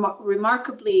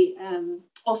remarkably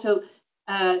also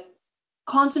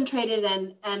concentrated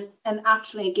and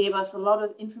actually gave us a lot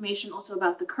of information also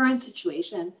about the current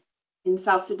situation in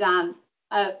South Sudan.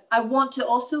 I want to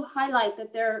also highlight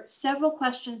that there are several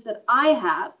questions that I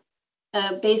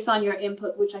have based on your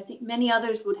input, which I think many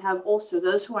others would have also,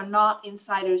 those who are not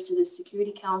insiders to the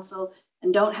Security Council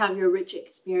and don't have your rich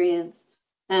experience.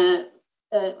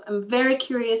 I'm very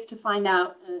curious to find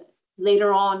out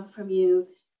later on from you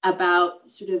about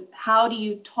sort of how do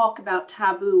you talk about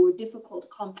taboo or difficult,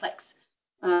 complex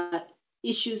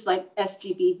issues like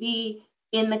SGBV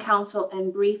in the council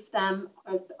and brief them?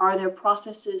 Are there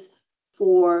processes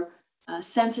for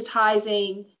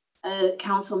sensitizing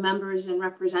council members and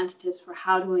representatives for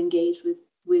how to engage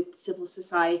with civil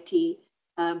society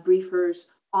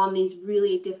briefers on these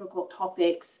really difficult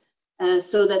topics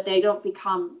so that they don't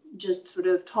become just sort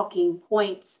of talking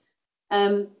points?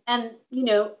 And, you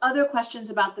know, other questions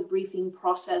about the briefing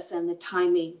process and the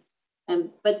timing.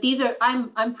 But these are,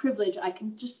 I'm privileged. I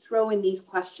can just throw in these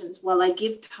questions while I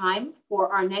give time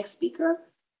for our next speaker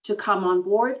to come on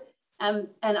board. And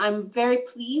I'm very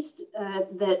pleased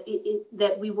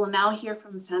that we will now hear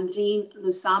from Sandrine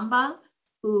Lusamba,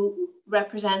 who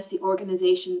represents the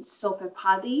organization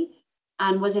Sofepadi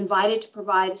and was invited to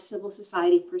provide a civil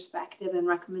society perspective and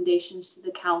recommendations to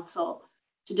the council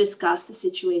to discuss the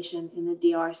situation in the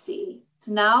DRC.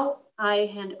 So now I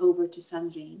hand over to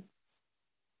Sandrine.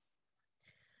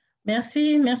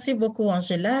 Merci beaucoup,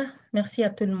 Angela. Merci à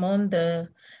tout le monde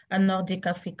à Nordic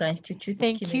Africa Institute.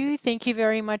 Thank you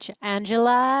very much,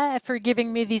 Angela, for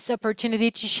giving me this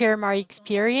opportunity to share my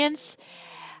experience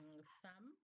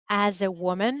as a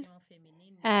woman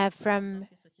from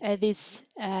this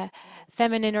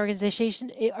feminine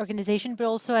organization, but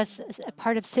also as a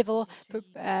part of civil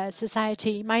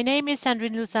society. My name is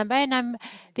Sandrine Lusamba, and I'm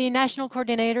the national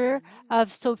coordinator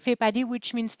of Sofepadi,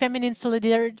 which means Feminine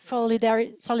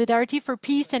Solidarity for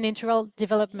Peace and Integral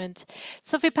Development.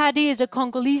 Sofepadi is a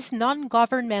Congolese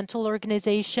non-governmental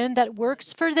organization that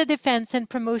works for the defense and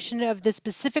promotion of the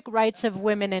specific rights of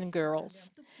women and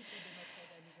girls.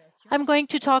 I'm going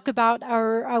to talk about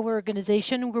our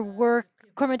organization. We're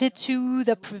committed to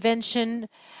the prevention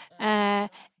of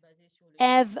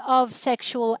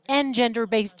sexual and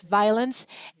gender-based violence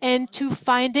and to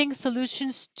finding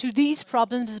solutions to these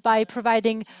problems by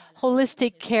providing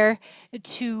holistic care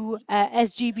to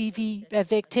SGBV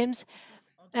victims.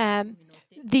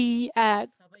 The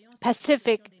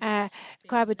pacific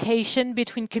cohabitation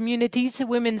between communities,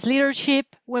 women's leadership,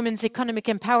 women's economic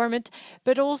empowerment,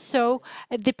 but also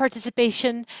the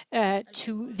participation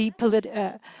to the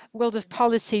world of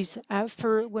policies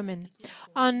for women.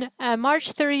 On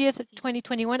March 30th,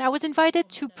 2021, I was invited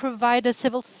to provide a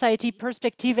civil society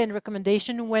perspective and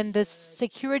recommendation when the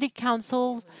Security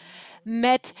Council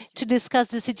met to discuss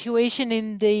the situation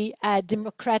in the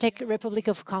Democratic Republic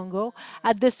of Congo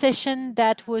at the session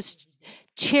that was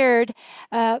chaired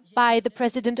by the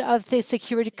President of the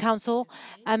Security Council,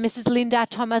 Mrs. Linda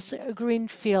Thomas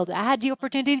Greenfield. I had the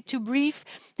opportunity to brief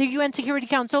the UN Security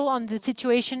Council on the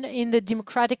situation in the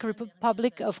Democratic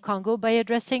Republic of Congo by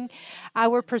addressing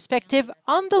our perspective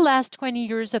on the last 20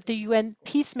 years of the UN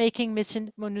peacemaking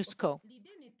mission MONUSCO.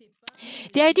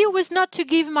 The idea was not to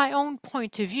give my own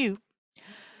point of view,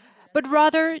 but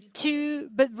rather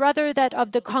that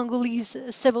of the Congolese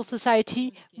civil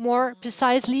society, more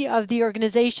precisely of the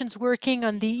organizations working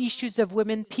on the issues of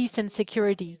women, peace and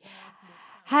security.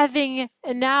 Having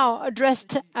now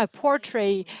addressed a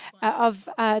portrait of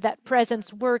that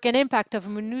presence, work and impact of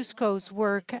MONUSCO's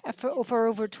work for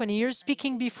over 20 years,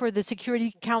 speaking before the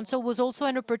Security Council was also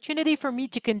an opportunity for me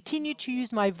to continue to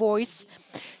use my voice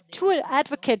to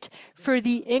advocate for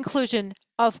the inclusion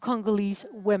of Congolese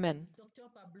women.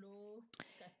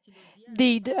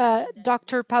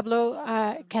 Dr. Pablo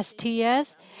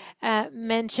Castillas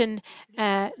mentioned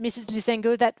Mrs.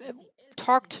 Lisengo that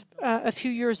talked a few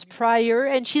years prior,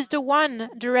 and she's the one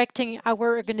directing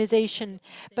our organization.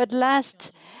 But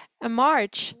last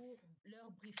March,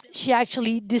 she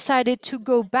actually decided to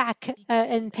go back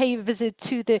and pay a visit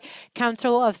to the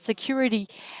Council of Security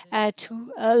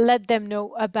to let them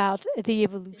know about the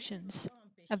evolutions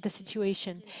of the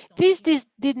situation. This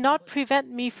did not prevent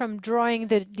me from drawing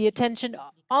the attention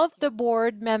of the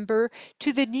board member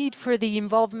to the need for the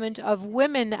involvement of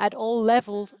women at all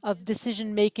levels of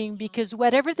decision-making, because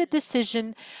whatever the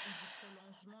decision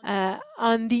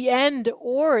on the end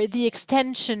or the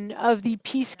extension of the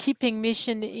peacekeeping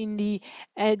mission in the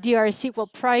DRC, well,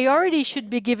 priority should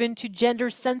be given to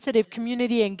gender-sensitive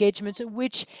community engagements,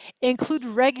 which include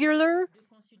regular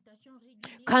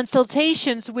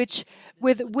consultations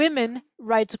with women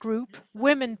rights group,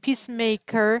 women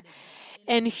peacemaker,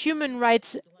 and human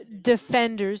rights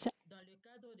defenders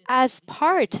as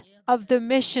part of the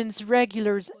mission's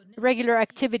regular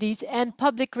activities and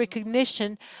public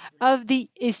recognition of the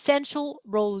essential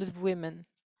role of women.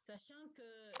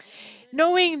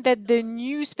 Knowing that the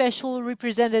new special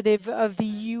representative of the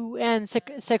UN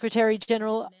Secretary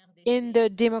General in the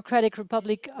Democratic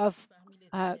Republic of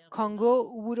Congo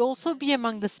would also be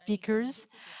among the speakers,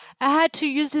 I had to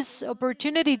use this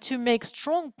opportunity to make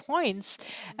strong points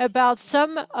about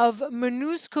some of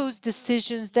MONUSCO's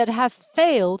decisions that have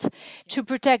failed to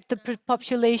protect the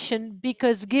population,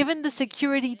 because given the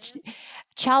security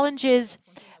challenges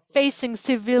facing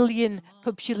civilian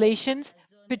populations,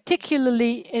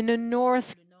 particularly in the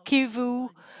North Kivu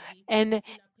and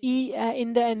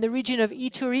in the region of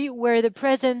Ituri, where the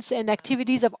presence and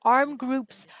activities of armed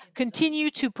groups continue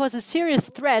to pose a serious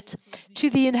threat to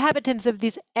the inhabitants of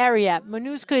this area.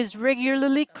 MONUSCO is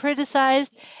regularly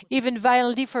criticized, even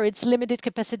violently, for its limited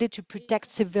capacity to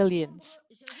protect civilians.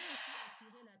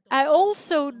 I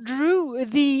also drew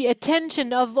the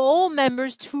attention of all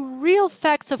members to real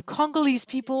facts of Congolese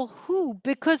people who,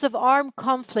 because of armed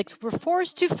conflicts, were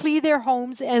forced to flee their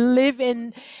homes and live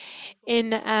in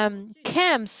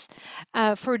camps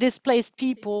for displaced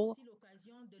people,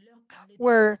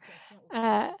 where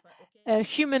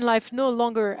human life no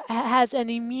longer has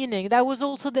any meaning. That was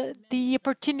also the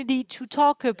opportunity to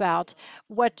talk about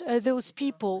what those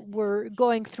people were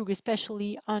going through,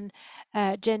 especially on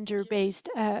gender-based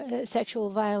sexual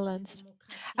violence.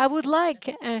 I would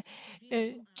like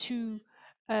to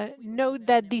note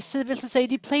that the civil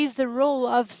society plays the role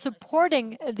of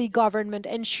supporting the government,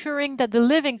 ensuring that the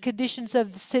living conditions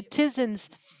of citizens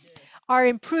are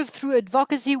improved through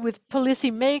advocacy with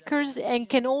policymakers, and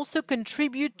can also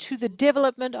contribute to the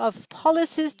development of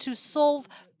policies to solve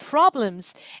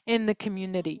problems in the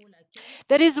community.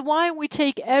 That is why we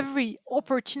take every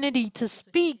opportunity to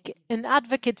speak and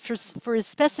advocate for a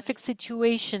specific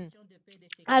situation,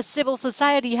 as civil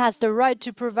society has the right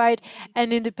to provide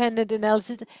an independent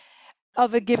analysis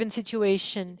of a given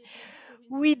situation.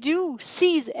 we do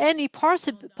seize any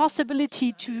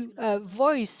possibility to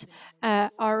voice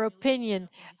our opinion.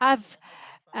 I've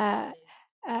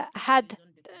had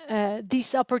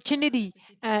this opportunity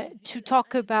to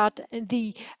talk about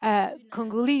the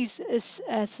Congolese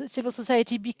civil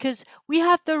society because we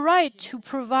have the right to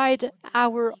provide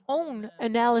our own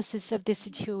analysis of the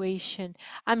situation.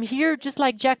 I'm here just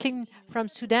like Jacqueline from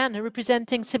Sudan,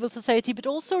 representing civil society, but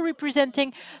also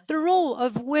representing the role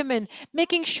of women,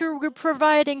 making sure we're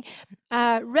providing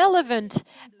relevant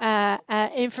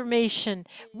information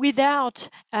without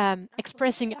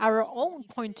expressing our own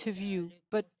point of view.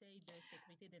 But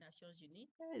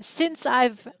since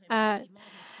I've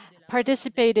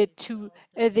participated to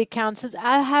the councils,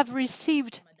 I have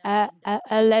received a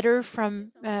letter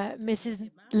from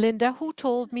Mrs. Linda, who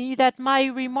told me that my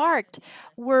remarks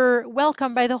were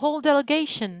welcomed by the whole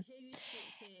delegation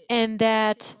and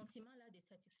that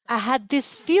I had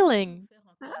this feeling.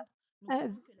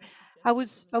 I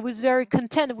was very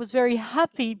content. I was very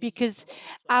happy because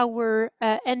our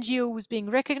NGO was being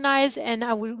recognized, and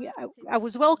I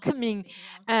was welcoming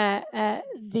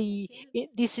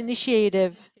this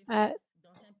initiative.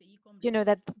 You know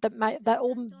that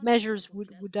all measures would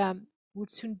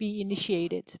soon be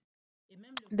initiated.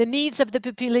 The needs of the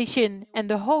population and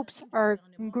the hopes are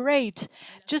great,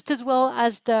 just as well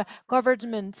as the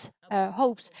government's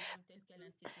hopes.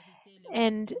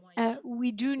 And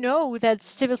we do know that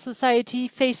civil society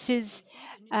faces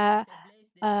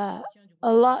often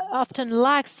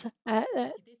lacks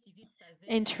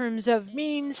in terms of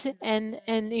means, and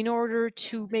in order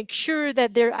to make sure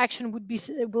that their action will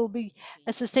be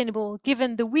sustainable.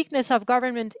 Given the weakness of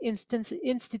government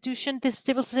institution, the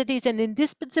civil society is an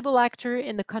indispensable actor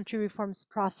in the country reforms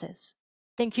process.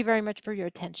 Thank you very much for your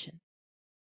attention.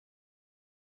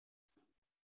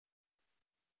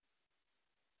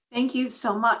 Thank you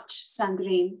so much,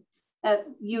 Sandrine.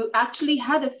 You actually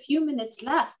had a few minutes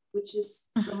left, which is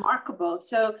remarkable.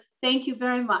 So thank you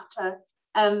very much.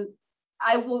 I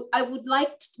would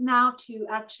like now to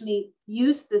actually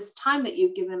use this time that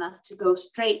you've given us to go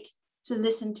straight to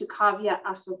listen to Kavya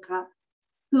Asoka,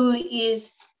 who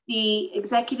is the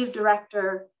executive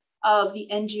director of the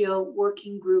NGO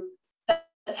working group that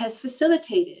has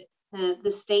facilitated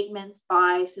the statements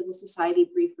by civil society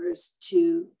briefers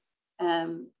to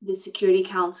the Security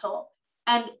Council.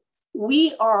 And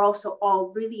we are also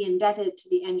all really indebted to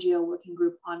the NGO working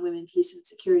group on women, peace and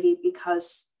security,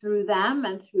 because through them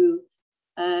and through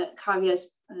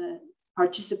Kavya's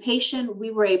participation, we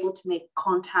were able to make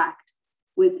contact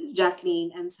with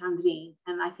Jacqueline and Sandrine.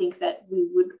 And I think that we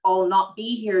would all not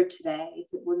be here today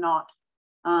if it were not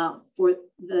for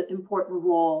the important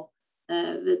role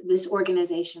that this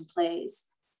organization plays.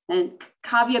 And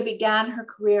Kavya began her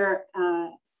career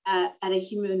at a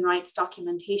human rights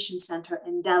documentation center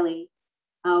in Delhi.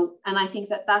 And I think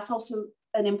that that's also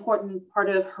an important part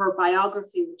of her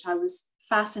biography, which I was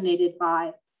fascinated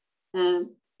by,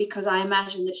 because I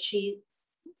imagine that she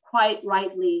quite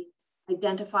rightly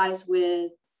identifies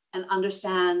with and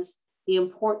understands the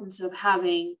importance of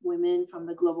having women from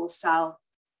the global South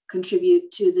contribute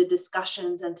to the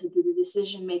discussions and to the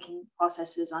decision-making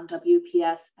processes on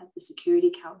WPS at the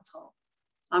Security Council.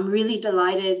 I'm really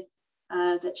delighted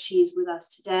that she's with us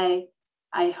today.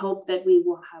 I hope that we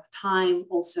will have time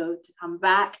also to come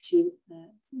back to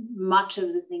much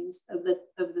of the things of the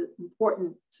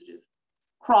important sort of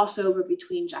crossover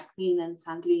between Jacqueline and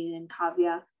Sandrine and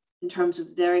Kavya in terms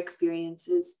of their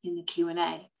experiences in the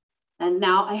Q&A. And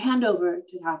now I hand over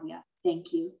to Kavya.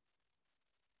 Thank you.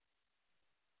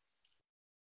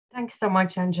 Thanks so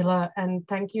much, Angela. And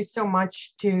thank you so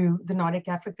much to the Nordic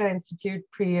Africa Institute,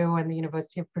 PRIO, and the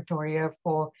University of Pretoria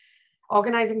for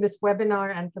organizing this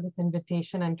webinar and for this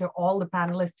invitation, and to all the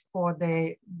panelists for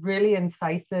their really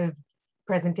incisive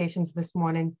presentations this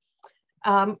morning.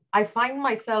 I find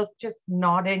myself just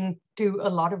nodding to a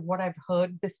lot of what I've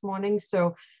heard this morning.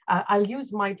 So I'll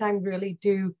use my time really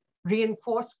to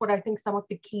reinforce what I think some of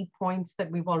the key points that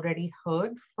we've already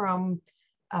heard from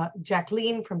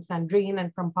Jacqueline, from Sandrine,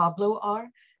 and from Pablo are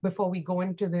before we go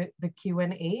into the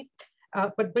Q&A.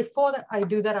 But before I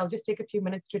do that, I'll just take a few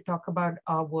minutes to talk about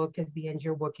our work as the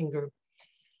NGO working group.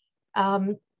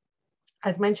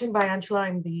 As mentioned by Angela,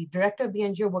 I'm the director of the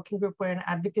NGO working group. We're an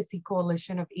advocacy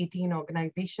coalition of 18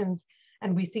 organizations,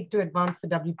 and we seek to advance the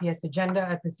WPS agenda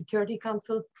at the Security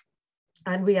Council.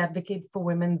 And we advocate for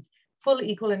women's full,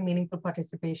 equal, and meaningful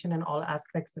participation in all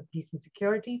aspects of peace and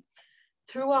security.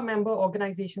 Through our member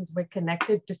organizations, we're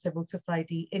connected to civil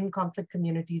society in conflict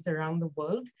communities around the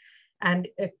world. And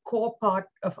a core part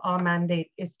of our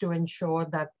mandate is to ensure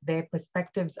that their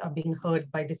perspectives are being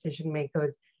heard by decision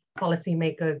makers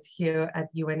policymakers here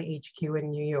at UNHQ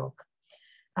in New York,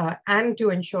 and to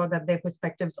ensure that their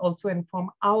perspectives also inform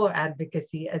our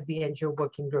advocacy as the NGO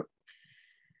working group.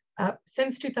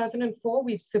 Since 2004,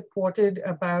 we've supported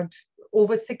about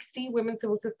over 60 women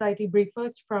civil society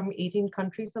briefers from 18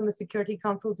 countries on the Security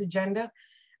Council's agenda,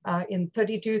 in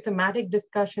 32 thematic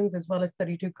discussions, as well as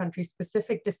 32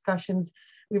 country-specific discussions.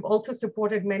 We've also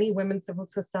supported many women civil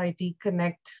society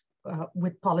connect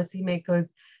with policymakers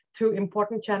through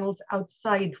important channels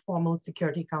outside formal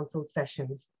Security Council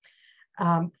sessions.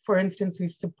 For instance,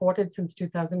 we've supported since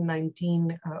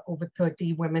 2019 over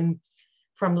 30 women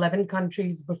from 11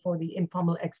 countries before the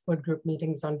informal expert group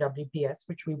meetings on WPS,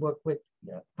 which we work with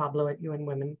Pablo at UN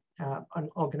Women on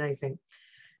organizing.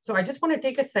 So I just want to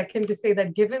take a second to say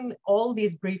that given all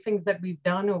these briefings that we've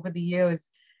done over the years,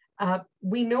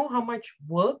 we know how much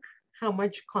work, how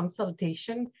much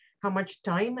consultation, how much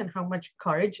time and how much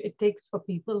courage it takes for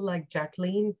people like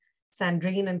Jacqueline,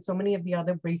 Sandrine, and so many of the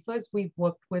other briefers we've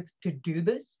worked with to do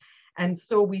this. And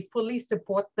so we fully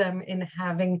support them in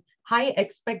having high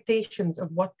expectations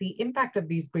of what the impact of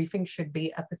these briefings should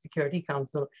be at the Security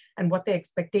Council and what the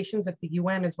expectations of the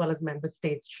UN as well as member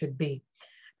states should be.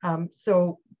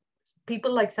 So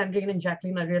people like Sandrine and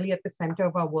Jacqueline are really at the center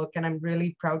of our work, and I'm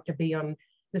really proud to be on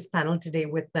this panel today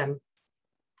with them.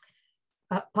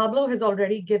 Pablo has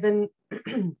already given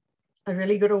a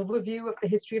really good overview of the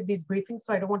history of these briefings,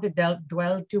 so I don't want to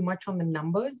dwell too much on the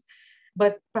numbers,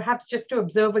 but perhaps just to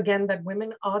observe again that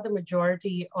women are the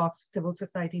majority of civil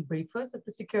society briefers at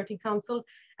the Security Council,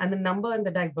 and the number and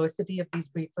the diversity of these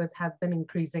briefers has been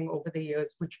increasing over the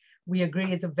years, which we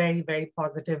agree is a very, very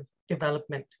positive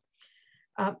development.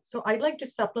 So I'd like to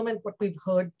supplement what we've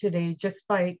heard today just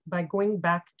by going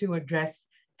back to address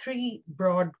three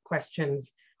broad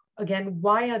questions. Again,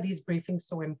 why are these briefings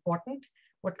so important?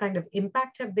 What kind of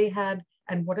impact have they had?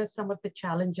 And what are some of the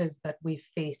challenges that we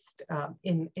faced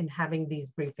in having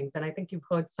these briefings? And I think you've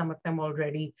heard some of them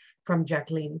already from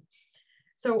Jacqueline.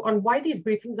 So on why these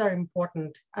briefings are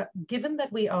important, given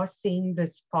that we are seeing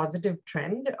this positive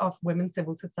trend of women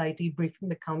civil society briefing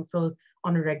the Council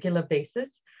on a regular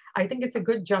basis, I think it's a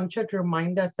good juncture to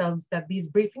remind ourselves that these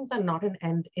briefings are not an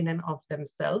end in and of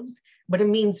themselves, but a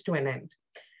means to an end,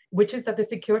 which is that the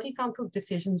Security Council's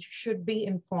decisions should be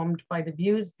informed by the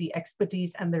views, the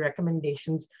expertise, and the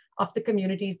recommendations of the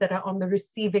communities that are on the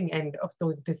receiving end of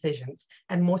those decisions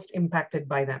and most impacted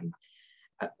by them.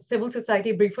 Civil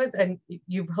society briefers, and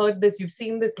you've heard this, you've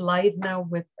seen this live now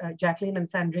with Jacqueline and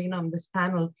Sandrine on this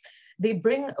panel, they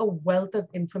bring a wealth of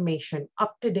information,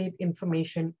 up-to-date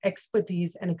information,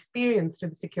 expertise, and experience to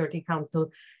the Security Council,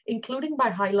 including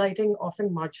by highlighting often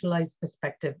marginalized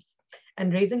perspectives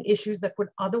and raising issues that would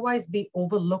otherwise be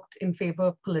overlooked in favor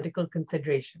of political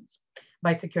considerations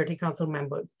by Security Council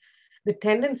members. The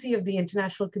tendency of the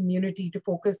international community to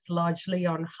focus largely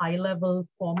on high-level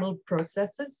formal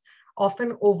processes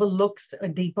often overlooks a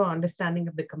deeper understanding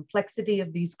of the complexity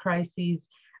of these crises,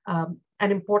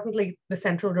 and importantly, the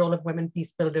central role of women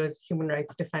peace builders, human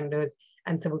rights defenders,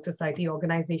 and civil society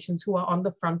organizations who are on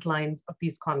the front lines of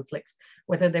these conflicts,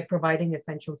 whether they're providing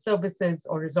essential services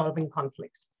or resolving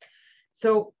conflicts.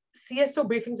 So CSO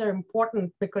briefings are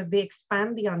important because they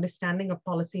expand the understanding of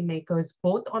policymakers,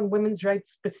 both on women's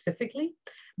rights specifically,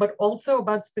 but also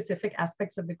about specific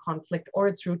aspects of the conflict or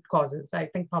its root causes. I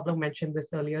think Pablo mentioned this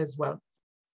earlier as well.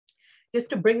 Just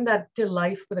to bring that to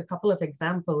life with a couple of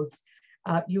examples,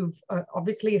 you've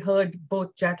obviously heard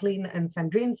both Jacqueline and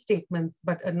Sandrine's statements,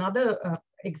 but another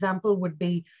example would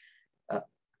be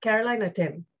Caroline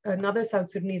Atin, another South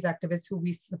Sudanese activist who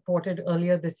we supported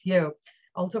earlier this year,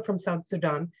 also from South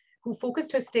Sudan, who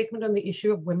focused her statement on the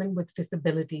issue of women with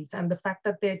disabilities and the fact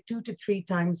that they're 2 to 3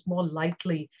 times more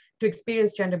likely to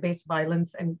experience gender-based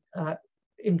violence and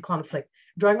in conflict,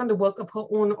 drawing on the work of her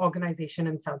own organization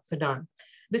in South Sudan.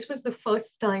 This was the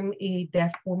first time a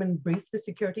deaf woman briefed the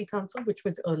Security Council, which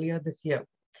was earlier this year.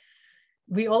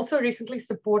 We also recently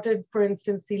supported, for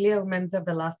instance, Celia Umenza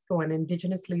Velasco, an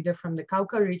indigenous leader from the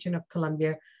Cauca region of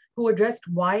Colombia, who addressed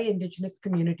why indigenous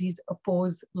communities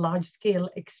oppose large-scale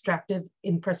extractive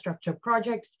infrastructure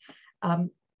projects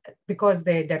because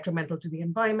they're detrimental to the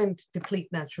environment, deplete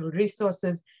natural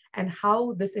resources, and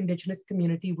how this indigenous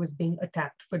community was being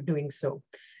attacked for doing so.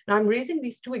 Now, I'm raising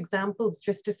these 2 examples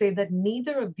just to say that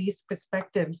neither of these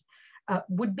perspectives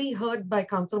would be heard by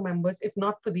council members if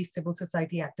not for these civil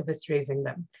society activists raising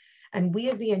them. And we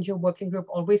as the NGO working group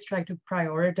always try to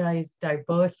prioritize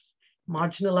diverse,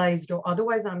 marginalized, or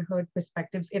otherwise unheard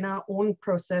perspectives in our own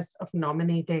process of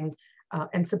nominating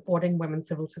and supporting women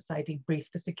civil society brief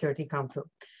the Security Council.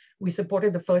 We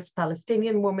supported the first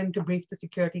Palestinian woman to brief the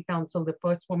Security Council, the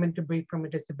first woman to brief from a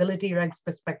disability rights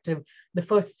perspective, the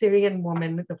first Syrian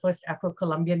woman, the first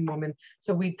Afro-Colombian woman.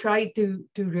 So we tried to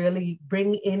really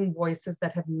bring in voices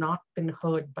that have not been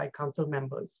heard by council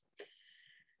members.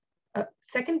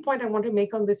 Second point I want to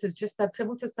make on this is just that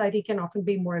civil society can often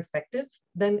be more effective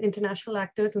than international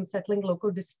actors in settling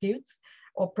local disputes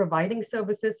or providing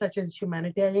services such as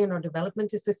humanitarian or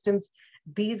development assistance.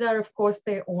 These are, of course,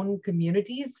 their own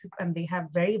communities, and they have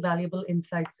very valuable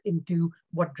insights into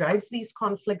what drives these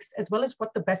conflicts, as well as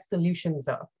what the best solutions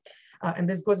are. And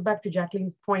this goes back to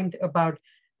Jacqueline's point about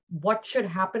what should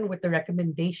happen with the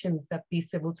recommendations that the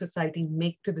civil society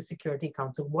make to the Security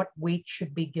Council, what weight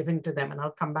should be given to them. And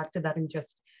I'll come back to that in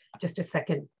just a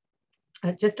second.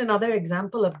 Just another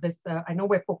example of this, I know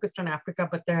we're focused on Africa,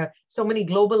 but there are so many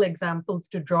global examples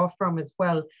to draw from as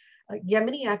well.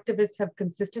 Yemeni activists have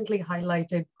consistently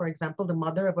highlighted, for example, the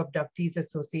Mother of Abductees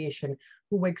Association,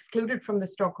 who were excluded from the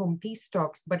Stockholm peace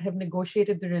talks, but have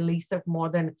negotiated the release of more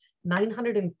than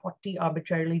 940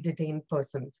 arbitrarily detained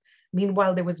persons.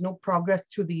 Meanwhile, there was no progress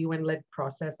through the UN-led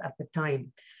process at the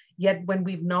time. Yet when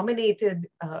we've nominated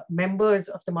members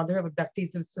of the Mother of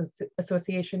Abductees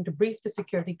Association to brief the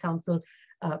Security Council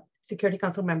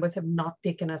members have not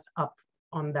taken us up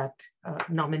on that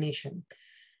nomination.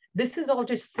 This is all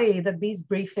to say that these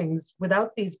briefings,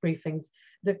 without these briefings,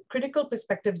 the critical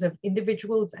perspectives of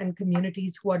individuals and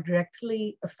communities who are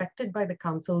directly affected by the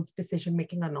council's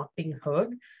decision-making are not being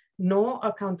heard, nor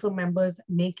are council members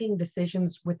making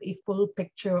decisions with a full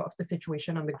picture of the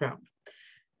situation on the ground.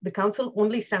 The council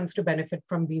only stands to benefit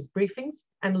from these briefings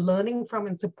and learning from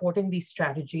and supporting these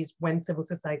strategies when civil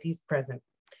society is present.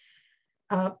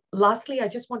 Lastly, I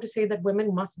just want to say that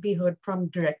women must be heard from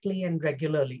directly and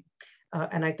regularly.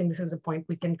 And I think this is a point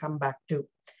we can come back to.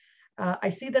 I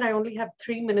see that I only have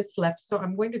 3 minutes left, so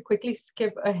I'm going to quickly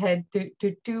skip ahead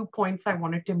to 2 points I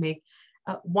wanted to make.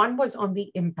 One was on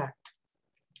the impact.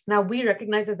 Now, we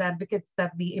recognize as advocates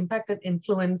that the impact and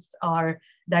influence are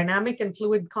dynamic and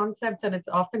fluid concepts, and it's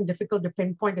often difficult to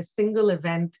pinpoint a single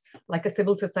event like a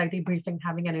civil society briefing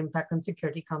having an impact on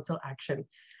Security Council action.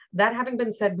 That having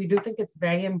been said, we do think it's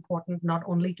very important not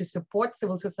only to support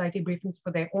civil society briefings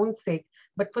for their own sake,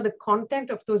 but for the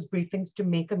content of those briefings to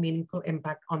make a meaningful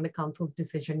impact on the Council's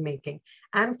decision-making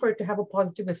and for it to have a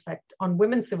positive effect on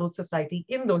women's civil society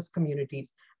in those communities.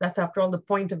 That's, after all, the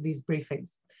point of these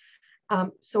briefings.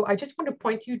 So I just want to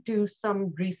point you to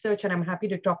some research, and I'm happy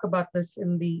to talk about this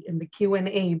in the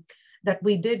Q&A, that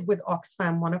we did with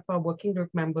Oxfam, one of our working group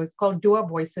members, called Do Our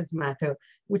Voices Matter,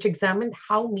 which examined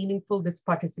how meaningful this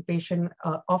participation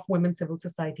of women's civil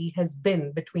society has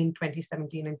been between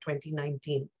 2017 and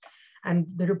 2019. And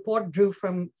the report drew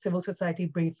from civil society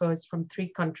briefers from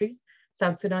 3 countries,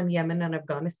 South Sudan, Yemen, and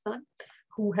Afghanistan,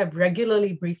 who have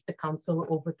regularly briefed the Council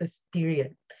over this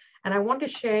period. And I want to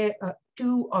share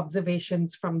 2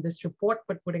 observations from this report,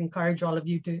 but would encourage all of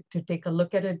you to take a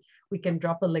look at it. We can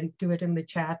drop a link to it in the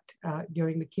chat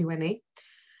during the Q&A.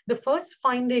 The first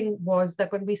finding was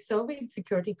that when we surveyed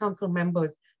Security Council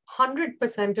members,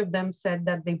 100% of them said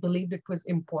that they believed it was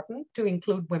important to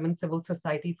include women civil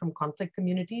society from conflict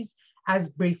communities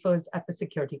as briefers at the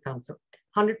Security Council.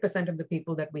 100% of the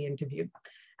people that we interviewed.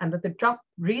 And that the top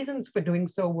reasons for doing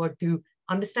so were to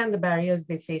understand the barriers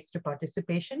they face to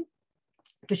participation,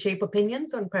 to shape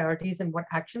opinions on priorities and what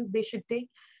actions they should take,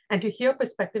 and to hear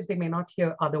perspectives they may not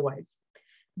hear otherwise.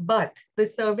 But the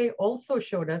survey also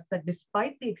showed us that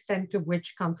despite the extent to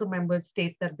which council members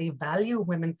state that they value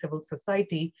women's civil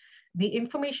society, the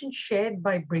information shared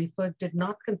by briefers did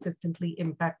not consistently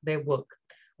impact their work.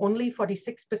 Only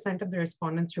 46% of the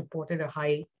respondents reported a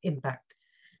high impact.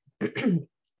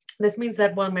 This means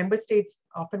that while member states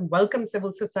often welcome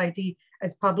civil society,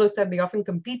 as Pablo said, they often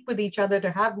compete with each other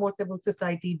to have more civil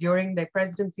society during their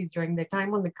presidencies, during their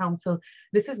time on the council.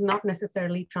 This is not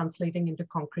necessarily translating into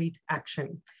concrete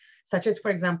action, such as,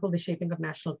 for example, the shaping of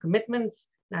national commitments,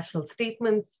 national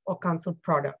statements, or council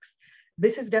products.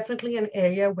 This is definitely an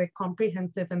area where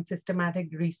comprehensive and systematic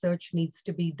research needs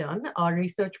to be done. Our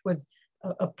research was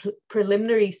a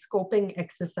preliminary scoping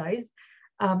exercise.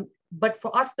 But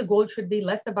for us, the goal should be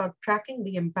less about tracking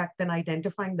the impact than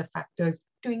identifying the factors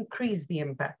to increase the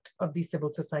impact of these civil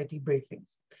society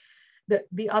briefings.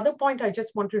 The other point I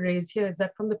just want to raise here is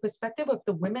that from the perspective of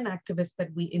the women activists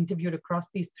that we interviewed across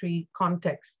these 3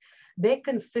 contexts, their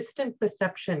consistent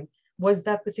perception was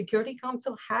that the Security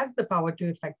Council has the power to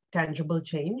effect tangible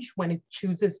change when it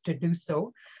chooses to do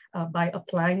so by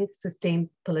applying sustained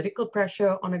political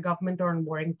pressure on a government or on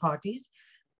warring parties,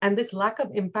 And this lack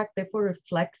of impact therefore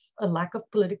reflects a lack of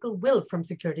political will from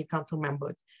Security Council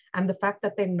members and the fact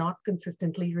that they're not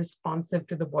consistently responsive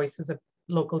to the voices of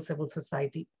local civil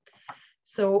society.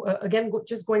 So again,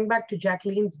 just going back to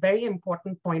Jacqueline's very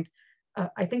important point,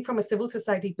 I think from a civil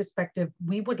society perspective,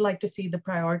 we would like to see the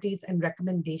priorities and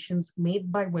recommendations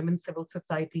made by women's civil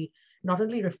society not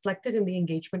only reflected in the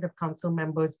engagement of council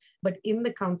members, but in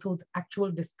the council's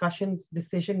actual discussions,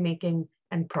 decision-making,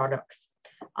 and products.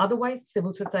 Otherwise,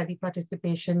 civil society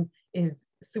participation is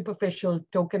superficial,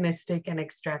 tokenistic, and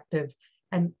extractive,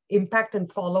 and impact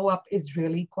and follow-up is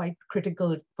really quite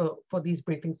critical for these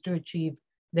briefings to achieve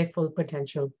their full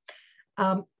potential.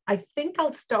 I think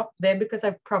I'll stop there because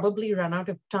I've probably run out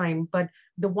of time, but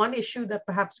the one issue that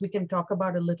perhaps we can talk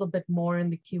about a little bit more in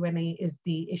the Q&A is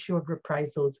the issue of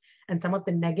reprisals and some of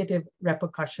the negative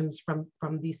repercussions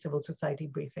from these civil society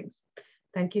briefings.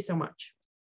 Thank you so much.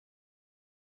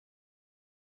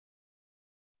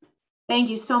 Thank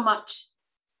you so much,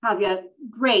 Kavya.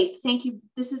 Great, thank you.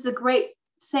 This is a great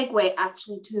segue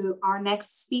actually to our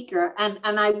next speaker. And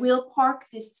I will park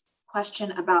this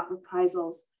question about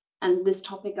reprisals and this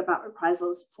topic about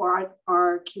reprisals for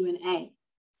our Q&A.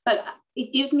 But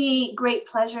it gives me great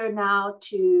pleasure now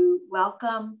to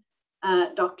welcome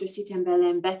Dr.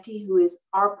 Sitembele Mbeti, who is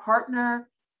our partner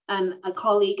and a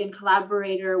colleague and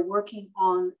collaborator working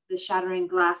on the Shattering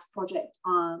Glass project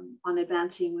on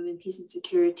advancing women, peace and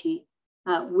security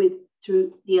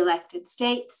through the elected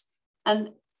states. And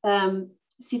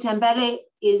Sitembele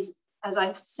is, as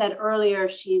I said earlier,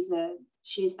 she's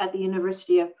at the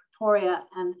University of Pretoria,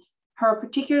 and her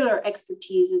particular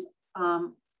expertise is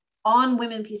on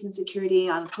women, peace and security,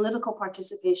 on political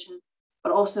participation,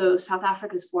 but also South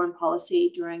Africa's foreign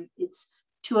policy during its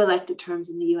 2 elected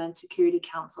terms in the UN Security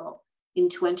Council in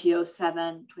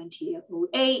 2007,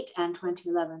 2008, and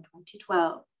 2011,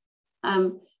 2012.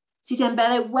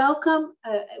 Sitembele, welcome.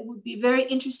 It would be very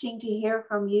interesting to hear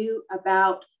from you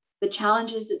about the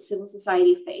challenges that civil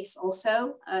society face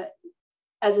also.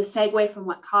 As a segue from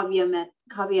what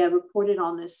Kavya reported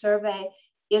on this survey,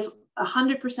 if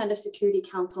 100% of Security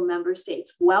Council member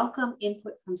states welcome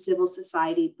input from civil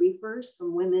society briefers,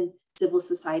 from women civil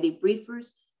society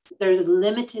briefers, there's a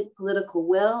limited political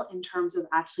will in terms of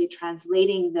actually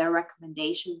translating their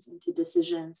recommendations into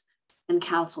decisions and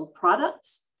council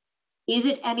products. Is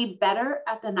it any better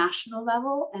at the national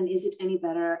level, and is it any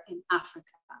better in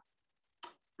Africa?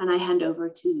 And I hand over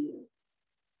to you.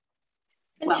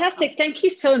 Fantastic. Welcome. Thank you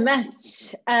so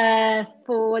much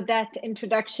for that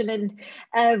introduction,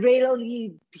 and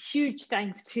really huge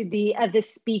thanks to the other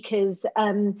speakers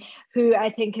who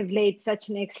I think have laid such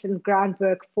an excellent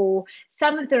groundwork for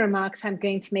some of the remarks I'm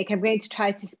going to make. I'm going to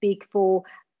try to speak for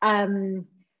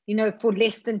for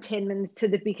less than 10 minutes so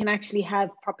that we can actually have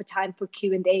proper time for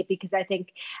Q&A, because I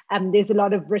think there's a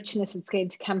lot of richness that's going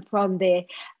to come from there.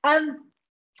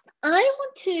 I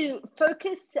want to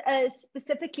focus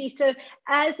specifically, so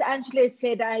as Angela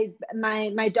said,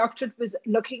 my doctorate was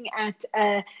looking at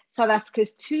South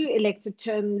Africa's 2 elected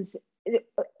terms,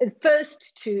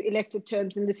 first 2 elected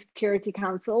terms in the Security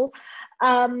Council,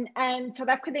 and South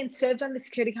Africa then served on the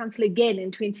Security Council again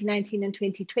in 2019 and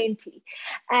 2020,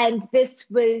 and this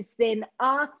was then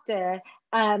after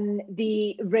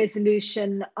the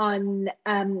resolution on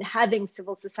having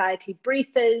civil society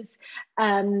briefers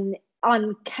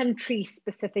on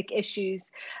country-specific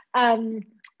issues, and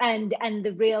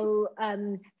the real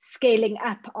scaling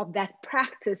up of that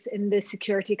practice in the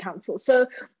Security Council. So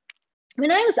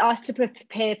when I was asked to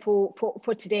prepare for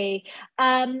today,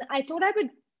 I thought I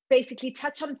would basically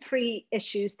touch on 3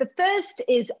 issues. The first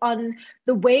is on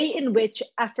the way in which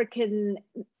African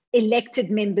elected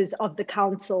members of the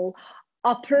Council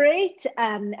operate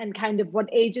and kind of what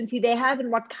agency they have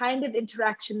and what kind of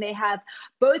interaction they have,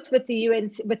 both with the UN,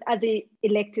 with other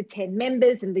elected 10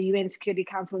 members and the UN Security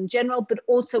Council in general, but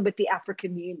also with the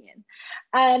African Union,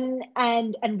 and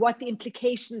what the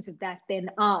implications of that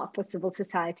then are for civil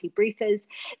society briefers.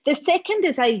 The second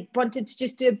is I wanted to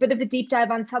just do a bit of a deep dive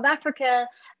on South Africa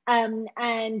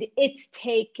and its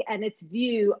take and its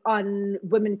view on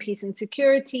women, peace and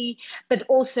security, but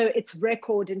also its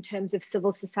record in terms of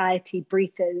civil society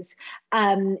briefers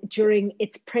during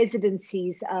its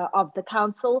presidencies of the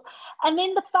Council. And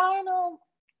then the final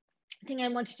thing I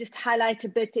want to just highlight a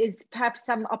bit is perhaps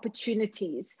some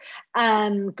opportunities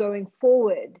going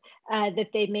forward that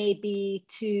there may be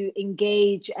to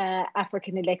engage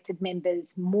African elected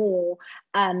members more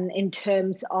in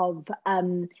terms of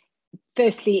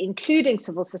firstly, including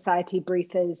civil society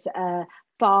briefers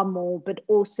far more, but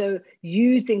also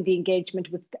using the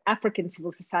engagement with African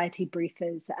civil society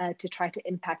briefers to try to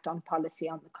impact on policy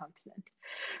on the continent.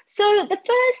 So the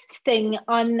first thing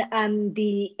on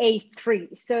the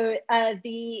A3, so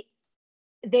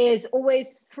there's always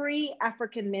 3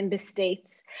 African member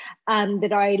states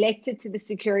that are elected to the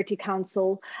Security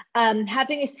Council.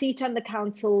 Having a seat on the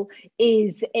council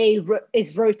is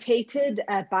rotated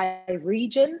by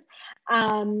region,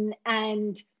 and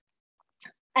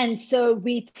so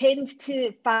we tend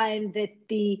to find that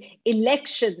the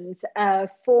elections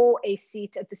for a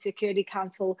seat at the Security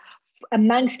Council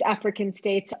amongst African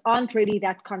states aren't really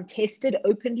that contested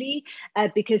openly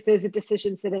because those are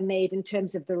decisions that are made in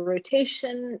terms of the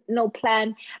rotational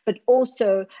plan, but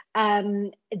also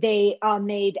they are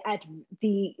made at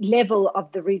the level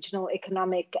of the regional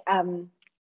economic of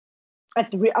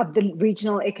the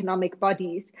regional economic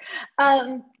bodies.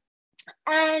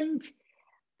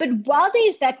 But while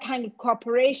there's that kind of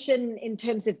cooperation in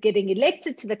terms of getting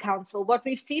elected to the council, what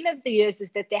we've seen over the years is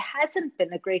that there hasn't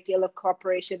been a great deal of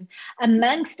cooperation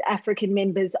amongst African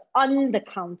members on the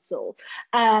council,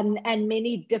 and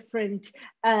many different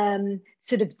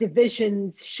sort of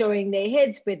divisions showing their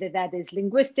heads, whether that is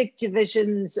linguistic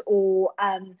divisions or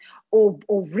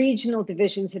regional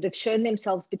divisions that have shown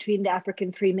themselves between the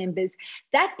African 3 members.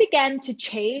 That began to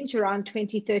change around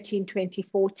 2013,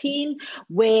 2014,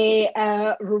 where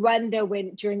Rwanda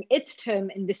went during its term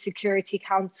in the Security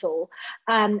Council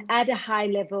at a high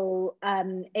level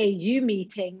AU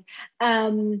meeting,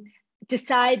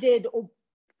 decided or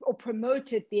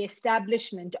promoted the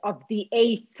establishment of the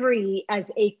A3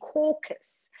 as a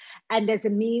caucus and as a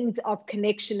means of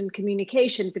connection and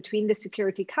communication between the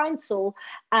Security Council,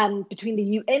 between the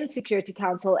UN Security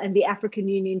Council and the African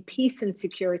Union Peace and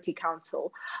Security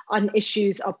Council on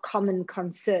issues of common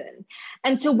concern.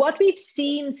 And so what we've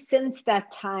seen since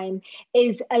that time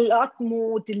is a lot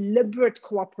more deliberate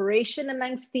cooperation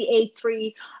amongst the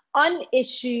A3 on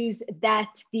issues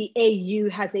that the AU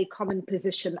has a common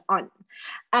position on.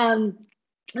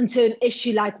 And so an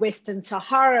issue like Western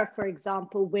Sahara, for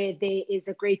example, where there is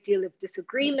a great deal of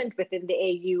disagreement within the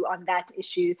AU on that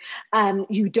issue,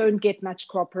 you don't get much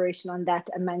cooperation on that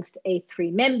amongst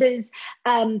A3 members.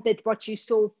 But what you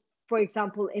saw, for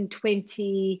example, in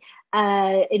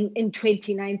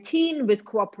 2019 was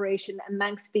cooperation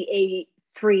amongst the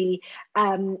A3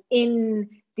 in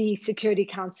the Security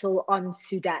Council on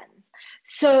Sudan.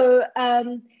 So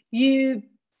you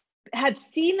have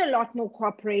seen a lot more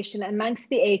cooperation amongst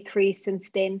the A3 since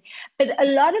then, but a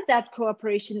lot of that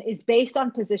cooperation is based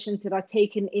on positions that are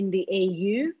taken in the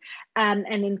AU and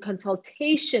in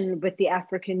consultation with the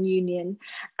African Union.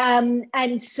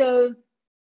 And so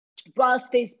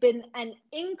whilst there's been an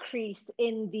increase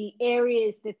in the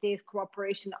areas that there's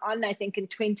cooperation on, I think in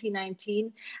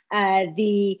 2019,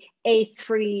 the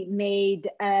A3 made,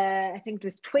 I think it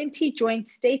was 20 joint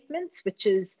statements, which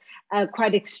is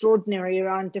quite extraordinary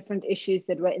around different issues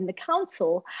that were in the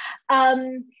council.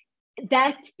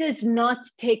 That does not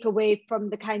take away from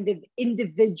the kind of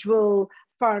individual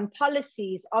foreign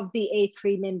policies of the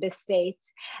A3 member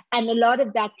states. And a lot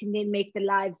of that can then make the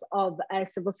lives of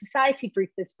civil society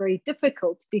briefers very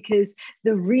difficult because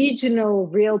the regional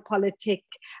realpolitik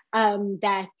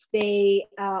that they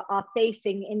are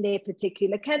facing in their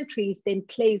particular countries then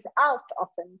plays out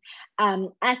often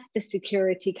at the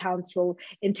Security Council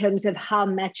in terms of how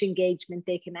much engagement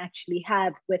they can actually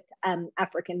have with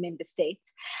African member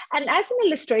states. And as an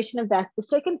illustration of that, the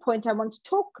second point I want to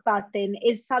talk about then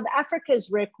is South Africa's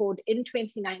record in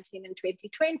 2019 and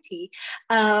 2020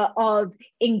 of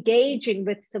engaging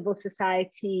with civil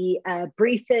society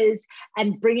briefers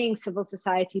and bringing civil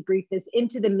society briefers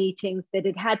into the meetings that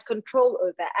it had control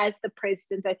over. As the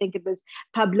president, I think it was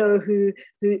Pablo who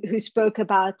spoke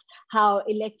about how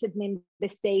elected member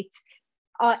states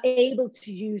are able to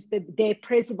use their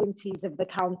presidencies of the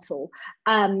council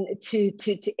to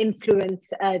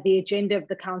influence the agenda of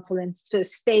the council. And so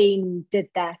Spain did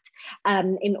that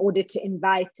in order to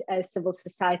invite civil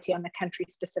society on a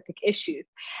country-specific issue.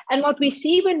 And what we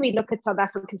see when we look at South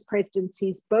Africa's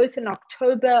presidencies, both in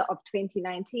October of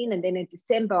 2019 and then in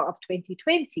December of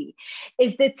 2020,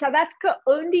 is that South Africa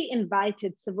only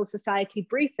invited civil society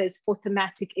briefers for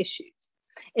thematic issues.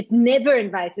 It never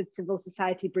invited civil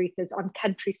society briefers on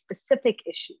country-specific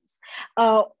issues,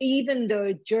 even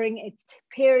though during its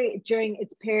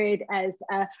period as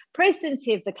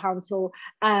presidency of the council,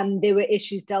 there were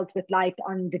issues dealt with like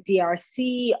on the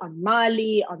DRC, on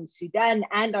Mali, on Sudan,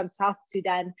 and on South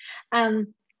Sudan.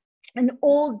 In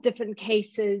all different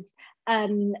cases,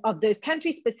 of those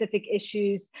country-specific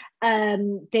issues.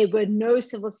 There were no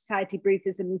civil society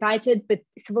briefers invited, but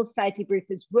civil society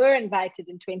briefers were invited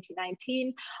in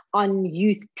 2019 on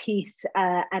youth, peace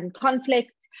and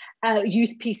conflict,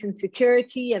 youth, peace and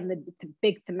security, and the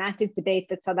big thematic debate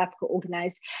that South Africa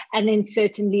organized, and then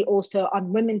certainly also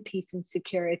on women, peace and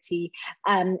security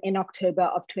in October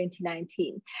of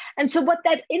 2019. And so what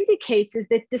that indicates is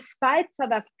that despite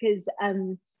South Africa's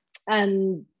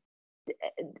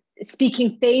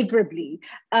speaking favorably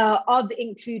of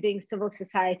including civil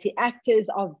society actors,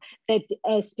 of that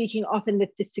speaking often that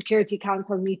the Security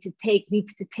Council needs to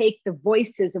take the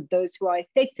voices of those who are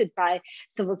affected by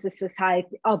civil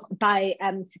society, by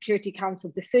Security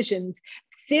Council decisions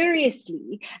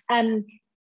seriously.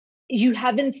 You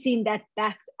haven't seen that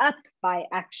backed up by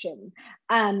action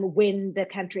when the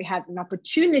country had an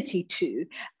opportunity to,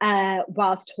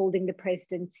 whilst holding the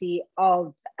presidency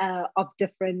of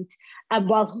different,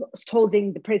 whilst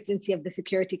holding the presidency of the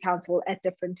Security Council at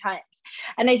different times.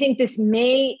 And I think this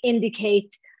may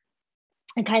indicate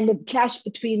a kind of clash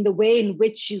between the way in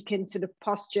which you can sort of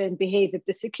posture and behave at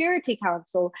the Security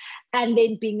Council, and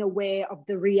then being aware of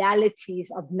the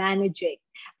realities of managing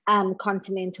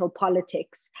continental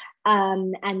politics,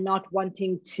 and not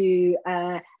wanting to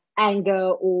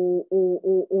anger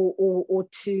or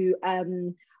to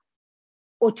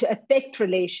affect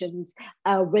relations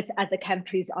with other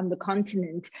countries on the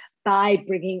continent by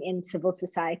bringing in civil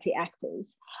society actors.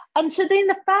 And so then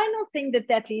the final thing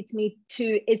that leads me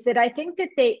to is that I think that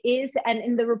there is, and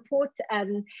in the report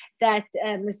that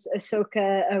Ms.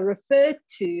 Asoka referred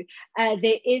to,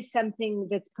 there is something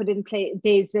that's put in place.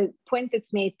 There's a point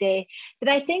that's made there that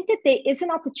I think that there is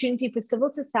an opportunity for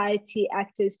civil society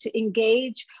actors to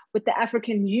engage with the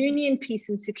African Union Peace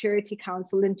and Security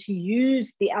Council, and to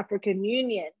use the African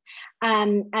Union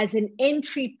as an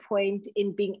entry point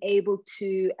in being able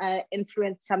to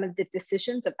influence some of the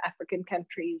decisions of African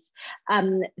countries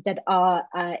that are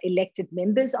elected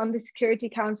members on the Security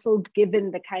Council,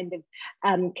 given the kind of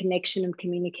connection and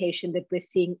communication that we're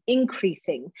seeing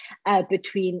increasing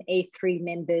between A3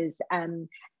 members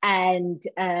and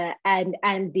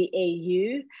the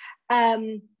AU.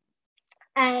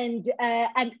 And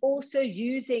also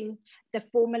using the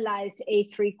formalized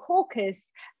A3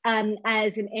 caucus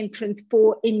as an entrance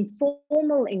for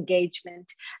informal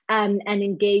engagement, and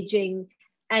engaging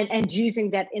and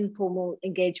using that informal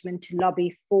engagement to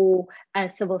lobby for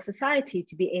civil society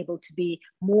to be able to be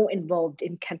more involved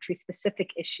in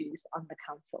country-specific issues on the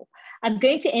council. I'm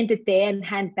going to end it there and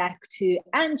hand back to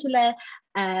Angela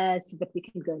so that we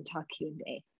can go into our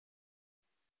Q&A.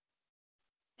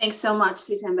 Thanks so much,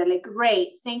 Sisembele.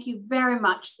 Great. Thank you very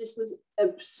much. This was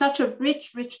such a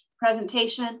rich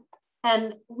presentation.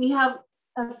 And we have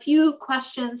a few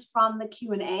questions from the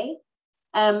Q&A.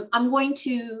 I'm going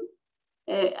to,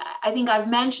 I think I've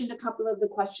mentioned a couple of the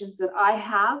questions that I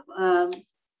have,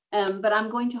 but I'm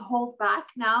going to hold back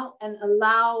now and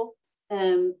allow,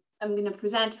 I'm going to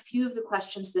present a few of the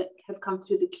questions that have come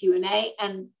through the Q&A,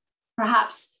 and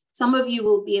perhaps some of you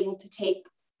will be able to take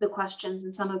the questions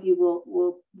and some of you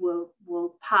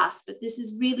will pass, but this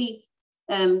has really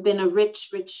been a rich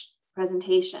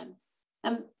presentation.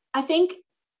 I think,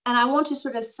 and I want to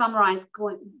sort of summarize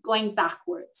going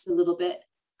backwards a little bit.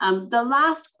 The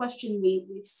last question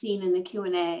we've seen in the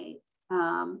Q&A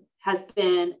has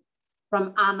been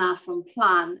from Anna from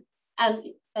Plan,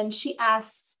 and she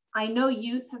asks, I know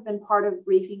youth have been part of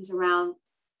briefings around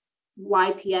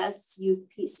YPS, youth,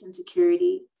 peace and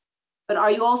security, but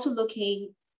are you also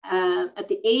looking at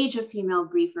the age of female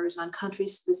briefers on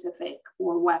country-specific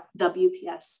or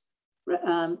WPS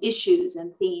issues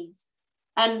and themes?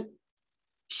 And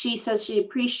she says she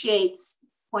appreciates the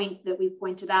point that we've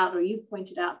pointed out, or you've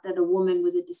pointed out, that a woman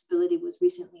with a disability was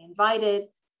recently invited,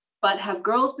 but have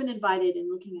girls been invited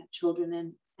in looking at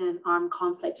children and armed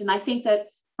conflict? And I think that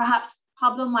perhaps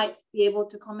Pablo might be able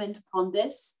to comment upon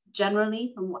this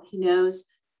generally from what he knows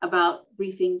about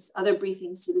briefings, other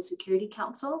briefings to the Security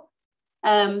Council.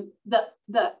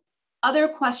 The other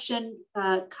question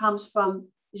comes from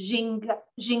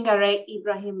Jingare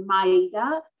Ibrahim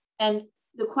Maida, and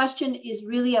the question is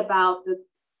really about the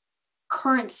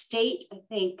current state, I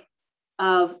think,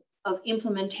 of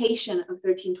implementation of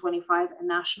 1325 and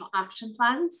national action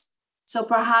plans. So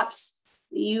perhaps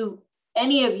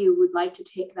any of you would like to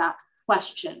take that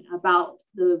question about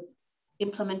the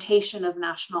implementation of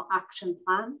national action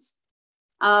plans.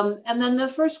 And then the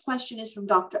first question is from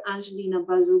Dr. Angelina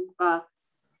Bazukba,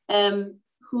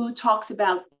 who talks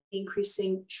about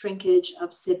increasing shrinkage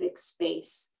of civic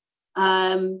space,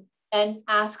 and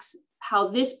asks how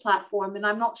this platform, and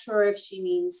I'm not sure if she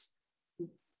means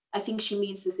I think she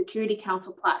means the Security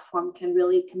Council platform can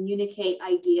really communicate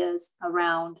ideas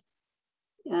around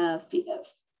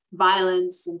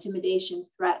violence, intimidation,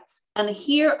 threats. And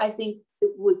here, I think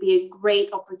it would be a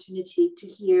great opportunity to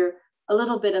hear a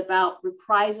little bit about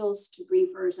reprisals to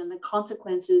briefers and the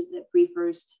consequences that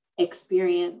briefers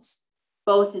experience,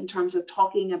 both in terms of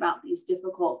talking about these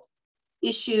difficult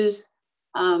issues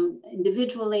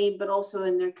individually, but also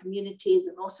in their communities,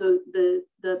 and also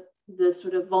the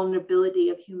sort of vulnerability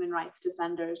of human rights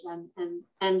defenders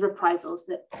and reprisals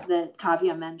that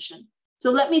Kavya mentioned.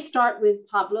 So let me start with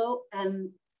Pablo,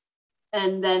 and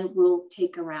then we'll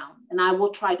take a round, and I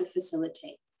will try to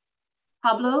facilitate.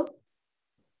 Pablo?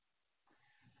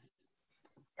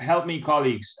 Help me,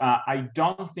 colleagues. I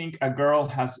don't think a girl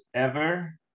has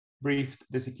ever briefed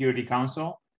the Security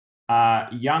Council.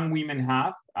 Young women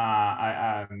have.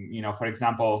 For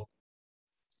example,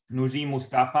 Nuji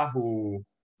Mustafa, who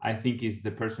I think is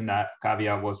the person that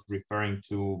Kavya was referring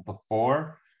to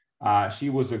before. She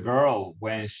was a girl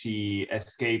when she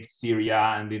escaped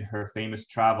Syria and did her famous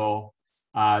travel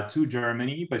to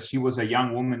Germany, but she was a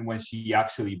young woman when she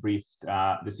actually briefed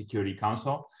the Security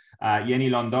Council. Yeni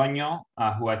Londoño,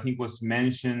 who I think was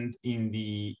mentioned in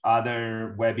the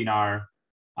other webinar,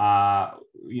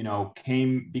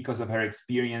 came because of her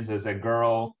experience as a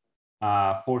girl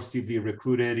forcibly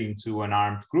recruited into an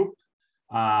armed group.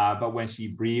 But when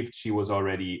she briefed, she was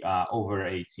already over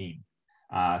 18.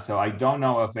 So I don't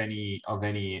know of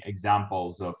any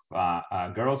examples of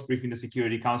girls briefing the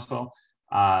Security Council.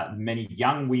 Many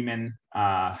young women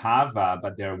have,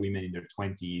 but there are women in their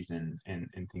 20s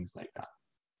and things like that.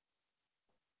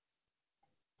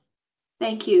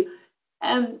 Thank you.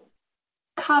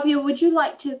 Kavya, would you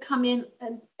like to come in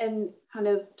and kind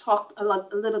of talk a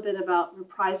little bit about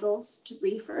reprisals to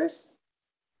briefers?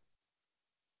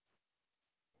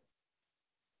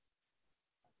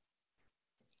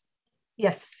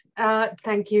 Yes,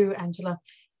 thank you, Angela.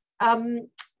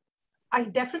 I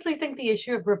definitely think the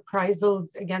issue of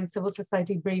reprisals against civil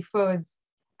society briefers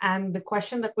and the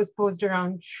question that was posed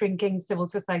around shrinking civil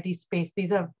society space,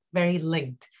 these are very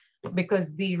linked,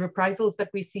 because the reprisals that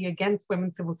we see against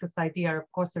women's civil society are,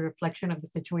 of course, a reflection of the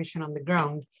situation on the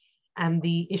ground and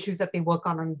the issues that they work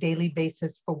on a daily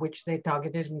basis for which they're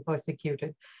targeted and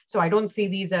persecuted. So I don't see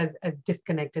these as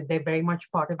disconnected. They're very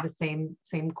much part of the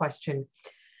same question.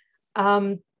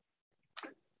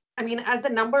 I mean, as the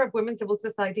number of women civil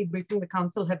society briefing the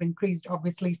council have increased,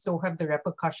 obviously, so have the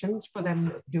repercussions for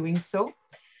them doing so.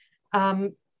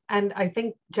 And I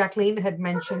think Jacqueline had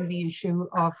mentioned the issue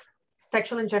of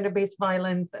sexual and gender-based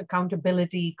violence,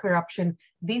 accountability, corruption.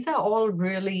 These are all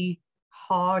really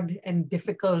hard and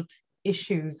difficult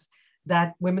issues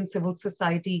that women civil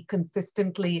society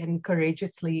consistently and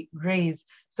courageously raise.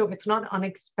 So it's not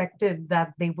unexpected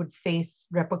that they would face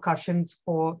repercussions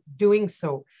for doing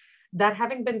so. That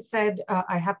having been said,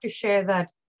 I have to share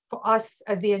that for us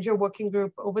as the NGO working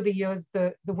group over the years,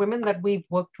 the women that we've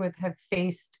worked with have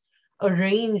faced a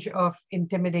range of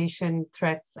intimidation,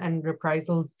 threats, and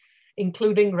reprisals,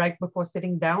 including right before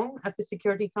sitting down at the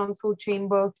Security Council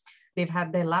chamber. They've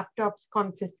had their laptops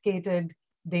confiscated.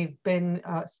 They've been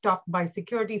stopped by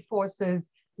security forces.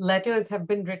 Letters have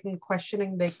been written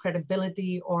questioning their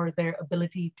credibility or their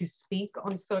ability to speak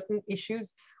on certain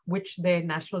issues, which their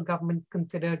national governments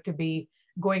consider to be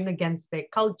going against their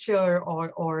culture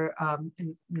or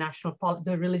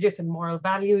the religious and moral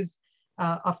values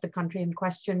of the country in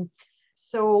question.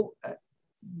 So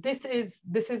this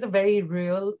is a very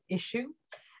real issue.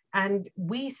 And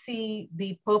we see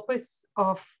the purpose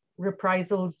of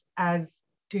reprisals as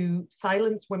to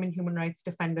silence women human rights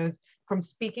defenders from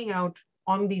speaking out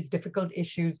on these difficult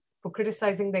issues, for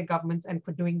criticizing their governments and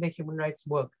for doing their human rights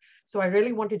work. So I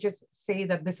really want to just say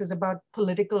that this is about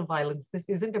political violence. This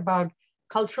isn't about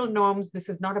cultural norms. This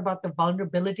is not about the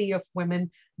vulnerability of women.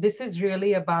 This is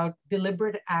really about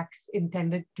deliberate acts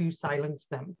intended to silence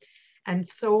them. And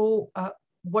so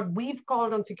what we've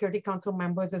called on Security Council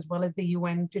members as well as the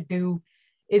UN to do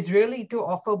is really to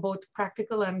offer both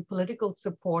practical and political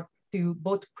support to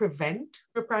both prevent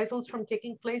reprisals from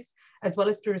taking place, as well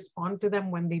as to respond to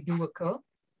them when they do occur,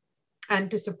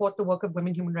 and to support the work of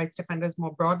women human rights defenders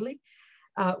more broadly.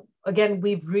 Again,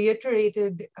 we've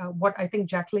reiterated what I think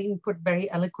Jacqueline put very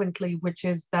eloquently, which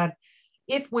is that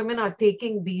if women are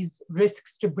taking these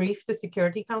risks to brief the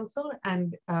Security Council,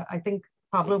 and I think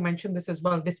Pablo mentioned this as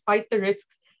well, despite the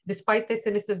risks, despite the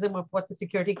cynicism of what the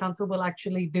Security Council will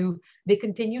actually do, they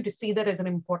continue to see that as an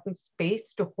important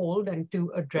space to hold and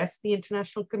to address the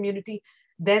international community.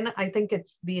 Then I think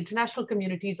it's the international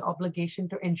community's obligation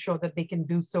to ensure that they can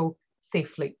do so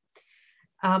safely.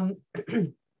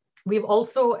 We've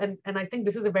also, and I think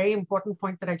this is a very important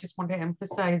point that I just want to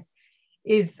emphasize,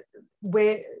 is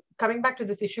where, coming back to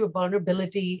this issue of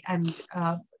vulnerability and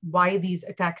why these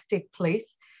attacks take place.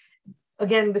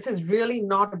 Again, this is really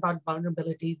not about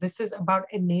vulnerability. This is about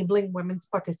enabling women's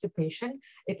participation.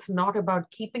 It's not about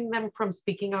keeping them from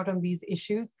speaking out on these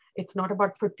issues. It's not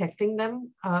about protecting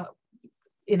them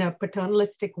in a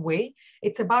paternalistic way.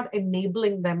 It's about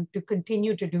enabling them to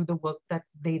continue to do the work that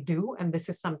they do. And this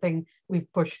is something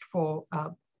we've pushed for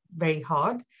very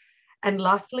hard. And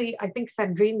lastly, I think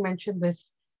Sandrine mentioned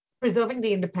this, preserving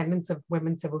the independence of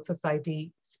women civil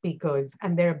society speakers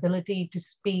and their ability to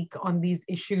speak on these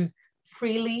issues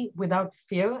freely, without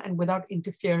fear and without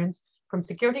interference from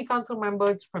Security Council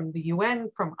members, from the UN,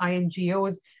 from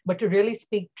NGOs, but to really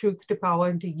speak truth to power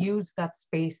and to use that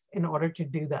space in order to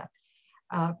do that.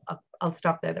 I'll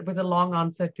stop there. That was a long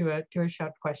answer to a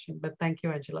short question, but thank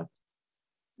you, Angela.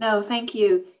 No, thank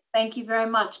you. Thank you very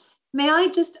much. May I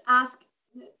just ask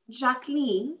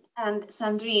Jacqueline and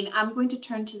Sandrine, I'm going to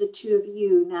turn to the two of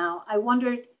you now. I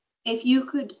wondered if you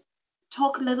could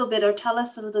talk a little bit or tell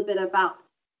us a little bit about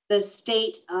the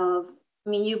state of, I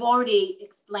mean, you've already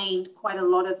explained quite a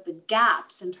lot of the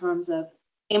gaps in terms of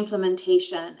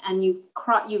implementation, and you've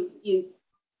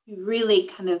really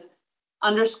kind of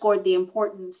underscored the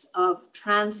importance of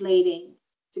translating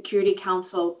Security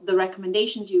Council, the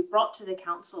recommendations you brought to the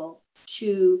Council,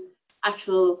 to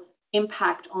actual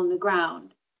impact on the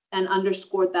ground, and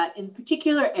underscored that in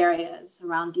particular areas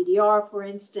around DDR, for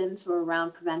instance, or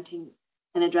around preventing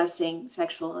and addressing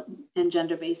sexual and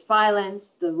gender-based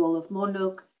violence, the role of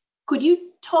MONUC. Could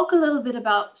you talk a little bit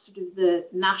about sort of the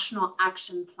national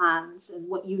action plans and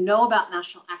what you know about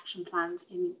national action plans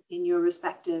in your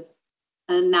respective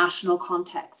national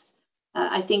contexts?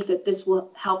 I think that this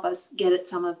will help us get at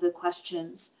some of the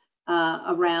questions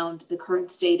around the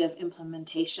current state of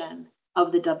implementation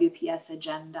of the WPS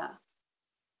agenda.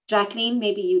 Jacqueline,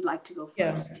 maybe you'd like to go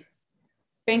first. Yeah.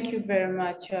 Thank you very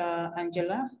much,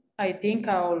 Angela. I think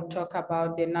I will talk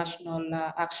about the National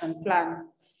Action Plan,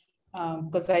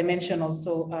 because I mentioned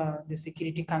also the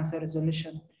Security Council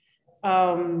resolution.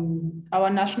 Our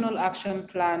National Action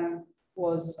Plan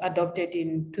was adopted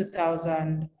in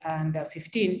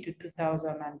 2015 to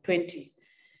 2020.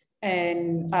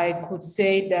 And I could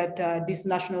say that this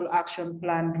National Action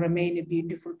Plan remained a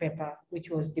beautiful paper, which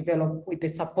was developed with the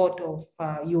support of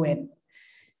UN,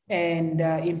 and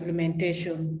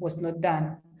implementation was not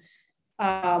done.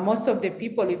 Most of the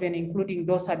people, even including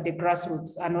those at the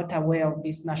grassroots, are not aware of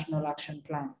this National Action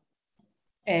Plan.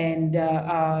 And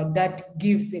that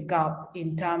gives a gap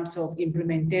in terms of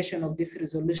implementation of this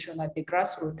resolution at the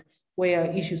grassroots, where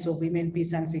issues of women,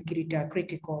 peace, and security are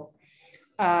critical.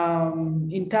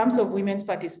 In terms of women's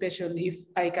participation, if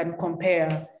I can compare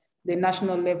the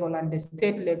national level and the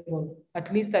state level,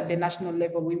 at least at the national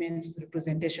level, women's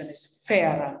representation is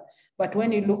fairer. But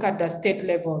when you look at the state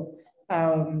level,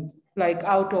 like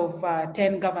out of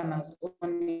 10 governors,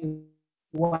 only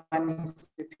one is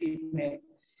female.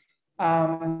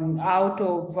 Out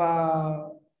of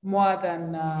more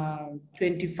than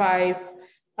 25,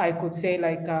 I could say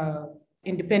like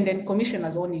independent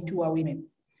commissioners, only 2 are women.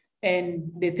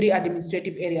 And the 3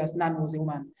 administrative areas, none was a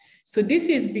woman. So this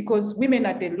is because women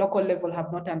at the local level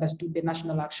have not understood the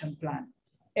National Action Plan.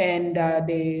 And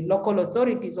the local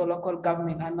authorities or local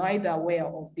government are neither aware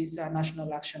of this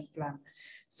National Action Plan.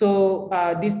 So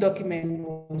this document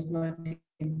was not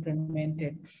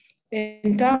implemented.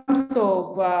 In terms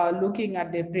of looking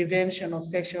at the prevention of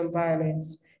sexual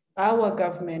violence, our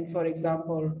government, for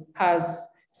example, has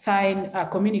signed a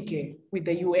communique with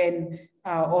the UN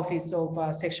Office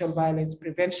of Sexual Violence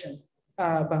Prevention,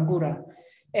 Bangura.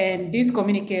 And this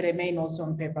communique remain also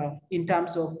on paper in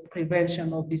terms of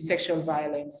prevention of the sexual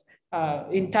violence.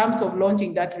 In terms of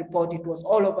launching that report, it was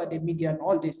all over the media and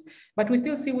all this, but we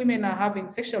still see women are having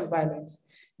sexual violence.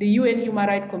 The UN Human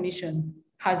Rights Commission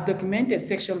has documented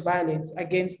sexual violence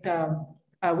against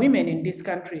women in this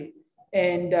country.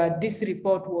 And this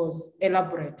report was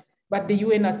elaborate, but the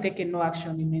UN has taken no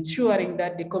action in ensuring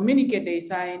that the communique they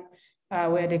signed,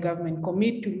 where the government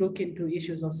commit to look into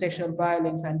issues of sexual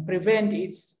violence and prevent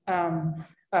its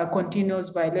continuous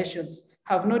violations,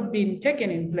 have not been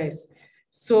taken in place.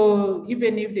 So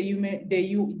even if the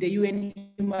UN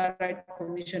Human Rights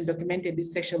Commission documented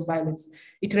this sexual violence,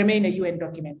 it remained a UN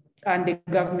document, and the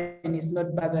government is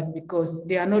not bothered because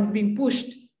they are not being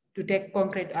pushed to take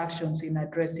concrete actions in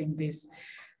addressing this.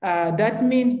 That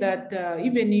means that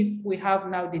even if we have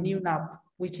now the new NAP,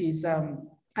 which is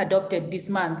adopted this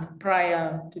month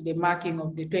prior to the marking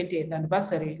of the 20th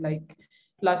anniversary, like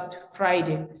last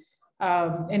Friday,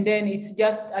 And then it's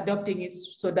just adopting it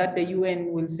so that the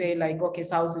UN will say like, okay,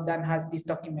 South Sudan has this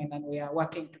document and we are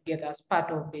working together as part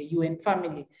of the UN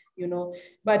family, you know.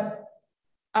 But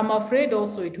I'm afraid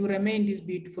also it will remain this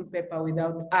beautiful paper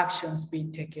without actions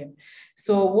being taken.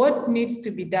 So what needs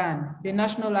to be done? The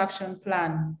National Action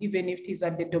Plan, even if it is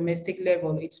at the domestic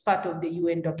level, it's part of the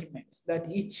UN documents that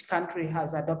each country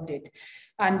has adopted.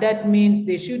 And that means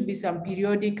there should be some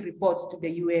periodic reports to the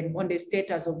UN on the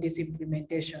status of this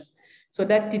implementation, so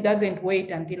that it doesn't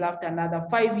wait until after another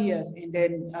 5 years and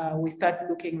then we start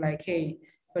looking like, hey,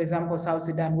 for example, South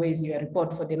Sudan, where is your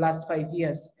report for the last 5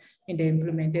 years in the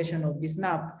implementation of this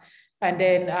NAP? And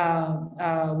then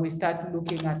we start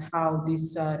looking at how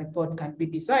this report can be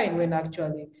designed when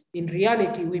actually, in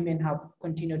reality, women have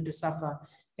continued to suffer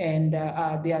and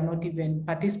they are not even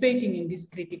participating in these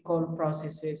critical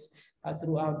processes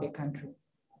throughout the country.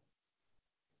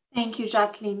 Thank you,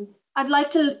 Jacqueline. I'd like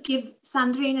to give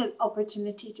Sandrine an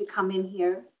opportunity to come in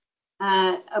here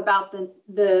about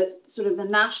the sort of the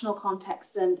national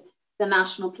context and the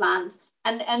national plans,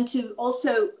 and to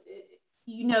also,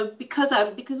 you know, because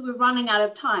we're running out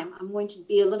of time, I'm going to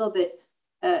be a little bit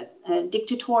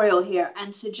dictatorial here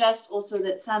and suggest also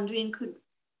that Sandrine could,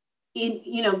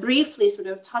 briefly sort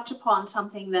of touch upon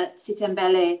something that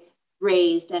Sitembele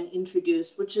raised and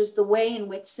introduced, which is the way in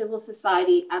which civil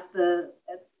society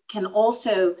can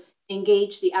also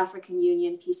engage the African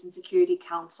Union Peace and Security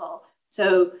Council.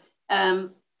 So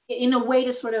in a way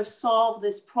to sort of solve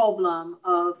this problem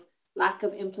of lack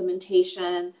of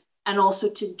implementation, and also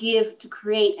to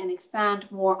create and expand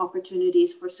more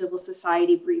opportunities for civil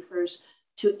society briefers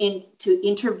to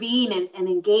intervene and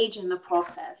engage in the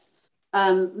process.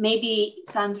 Maybe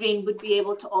Sandrine would be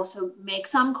able to also make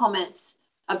some comments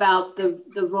about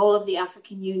the role of the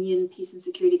African Union Peace and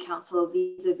Security Council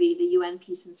vis-a-vis the UN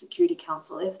Peace and Security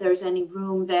Council, if there's any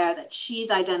room there that she's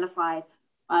identified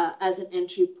as an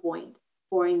entry point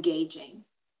for engaging.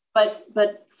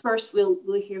 But first, we'll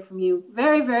hear from you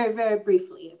very, very, very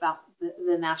briefly about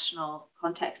the national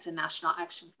context and national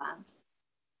action plans.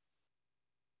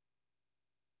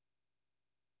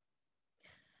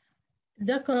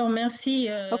 D'accord, merci.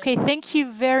 Okay, thank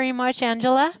you very much,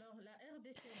 Angela.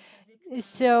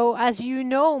 So, as you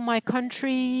know, my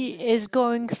country is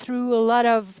going through a lot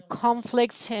of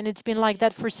conflicts, and it's been like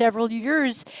that for several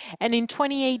years. And in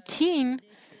 2018,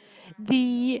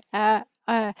 the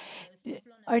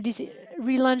RDC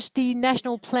relaunched the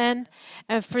national plan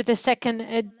for the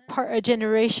second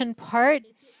generation part.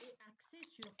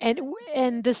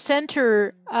 And the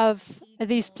center of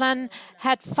this plan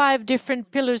had 5 different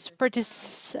pillars: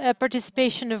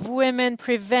 participation of women,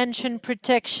 prevention,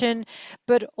 protection,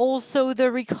 but also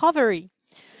the recovery.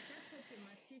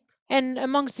 And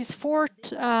amongst these 4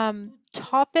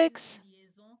 topics,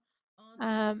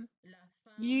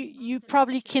 you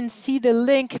probably can see the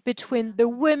link between the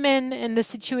women and the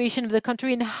situation of the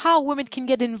country and how women can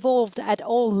get involved at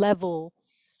all levels.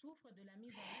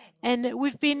 And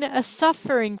we've been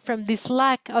suffering from this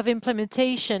lack of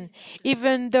implementation,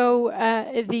 even though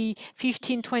the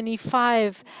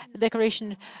 1525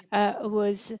 declaration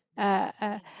was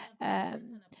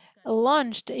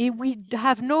launched. We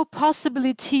have no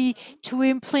possibility to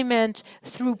implement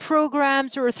through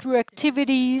programs or through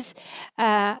activities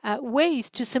ways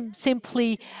to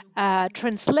simply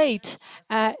translate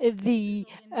the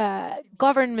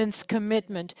government's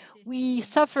commitment. We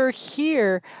suffer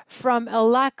here from a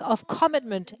lack of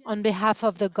commitment on behalf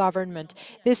of the government.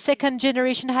 The second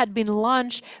generation had been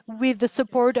launched with the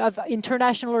support of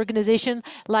international organizations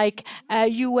like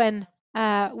UN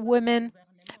Women.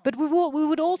 But we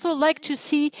would also like to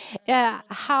see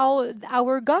how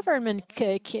our government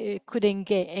could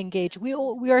engage.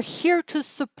 We are here to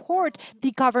support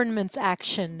the government's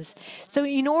actions. So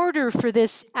in order for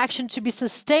this action to be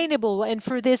sustainable and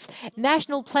for this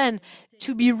national plan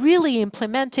to be really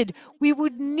implemented, we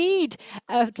would need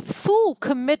a full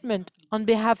commitment on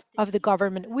behalf of the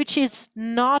government, which is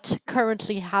not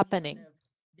currently happening.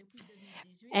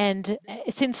 And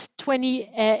since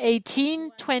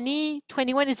 2018,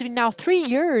 2021, it's been now 3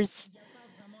 years,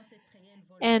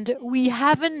 and we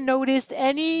haven't noticed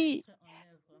any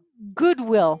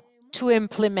goodwill to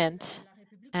implement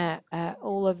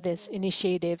all of these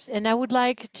initiatives. And I would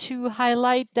like to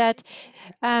highlight that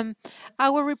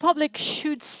our republic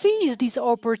should seize this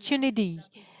opportunity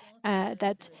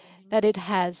that it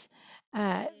has,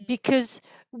 because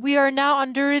we are now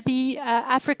under the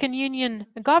African Union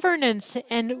governance,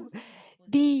 and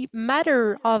the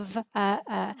matter of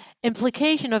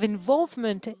implication of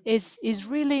involvement is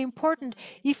really important.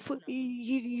 If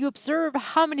you observe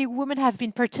how many women have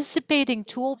been participating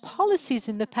to all policies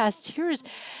in the past years,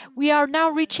 we are now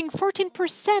reaching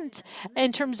 14%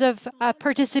 in terms of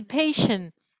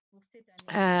participation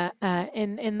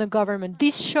in the government.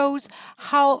 This shows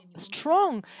how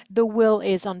strong the will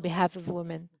is on behalf of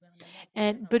women.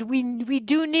 But we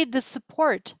do need the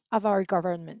support of our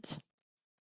government.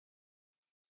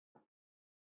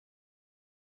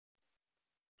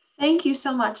 Thank you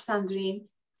so much, Sandrine.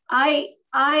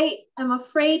 I am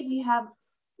afraid we have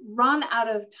run out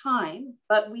of time,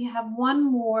 but we have one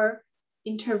more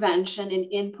intervention and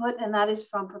input, and that is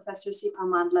from Professor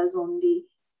Siphamandla Zondi,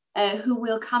 who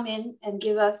will come in and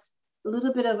give us a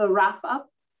little bit of a wrap up,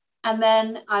 and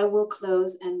then I will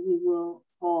close and we will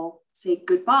all say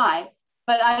goodbye.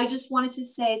 But I just wanted to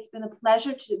say it's been a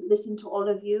pleasure to listen to all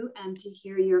of you and to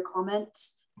hear your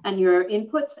comments and your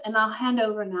inputs. And I'll hand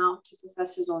over now to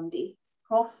Professor Zondi.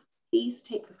 Prof, please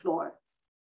take the floor.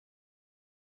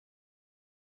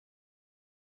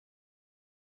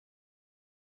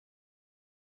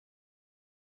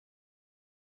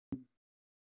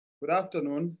 Good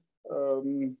afternoon,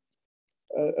 and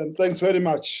thanks very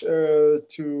much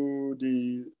to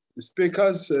the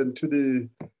speakers and to the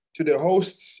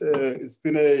hosts. It's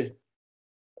been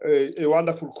a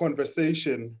wonderful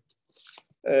conversation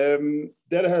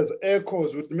that has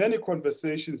echoes with many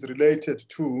conversations related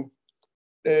to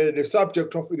the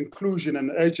subject of inclusion and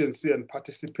agency and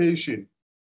participation,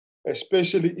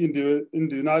 especially in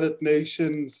the United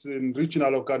Nations, in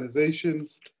regional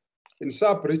organizations, in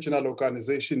sub-regional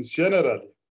organizations generally.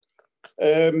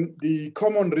 The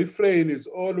common refrain is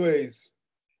always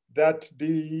that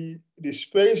the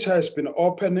space has been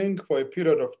opening for a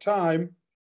period of time,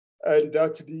 and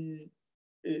that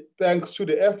thanks to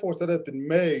the efforts that have been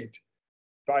made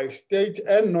by state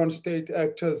and non-state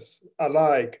actors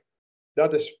alike,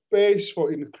 that the space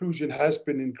for inclusion has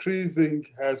been increasing,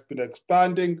 has been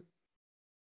expanding,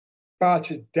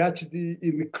 but that the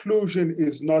inclusion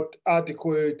is not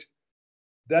adequate,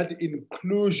 that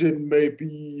inclusion may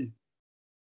be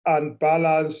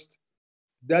unbalanced,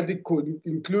 that the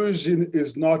inclusion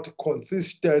is not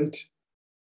consistent,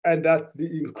 and that the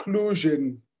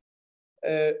inclusion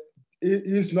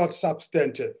is not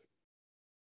substantive.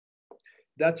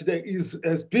 That there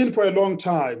has been for a long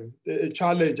time a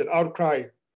challenge, an outcry.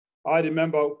 I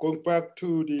remember going back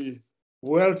to the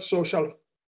World Social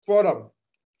Forum,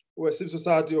 where civil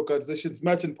society organizations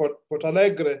met in Porto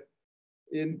Alegre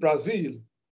in Brazil,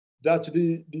 that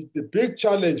the big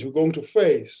challenge we're going to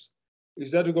face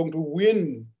is that we're going to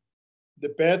win the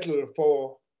battle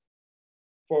for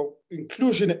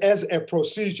inclusion as a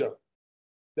procedure,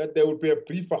 that there will be a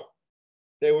briefer,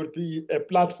 there will be a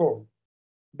platform,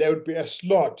 there will be a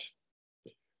slot,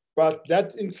 but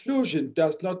that inclusion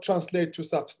does not translate to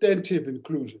substantive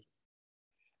inclusion.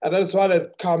 And that's why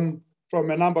I've come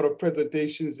from a number of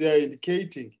presentations here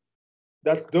indicating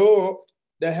that though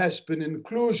there has been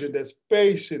inclusion, there's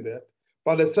space in that,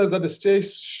 but the sense that the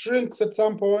space shrinks at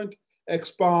some point,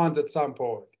 expands at some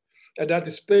point, and that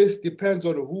the space depends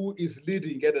on who is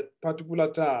leading at a particular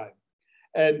time,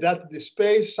 and that the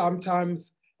space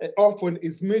sometimes, often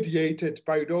is mediated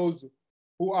by those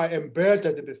who are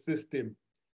embedded in the system.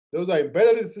 Those who are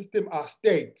embedded in the system are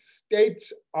states.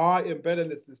 States are embedded in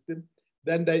the system,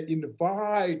 then they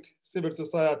invite civil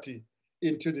society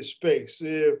into the space.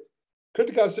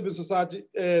 Critical civil society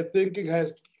thinking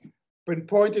has been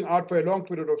pointing out for a long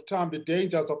period of time the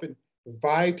dangers of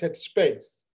invited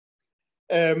space,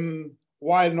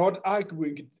 while not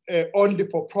arguing only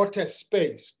for protest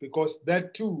space, because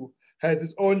that too has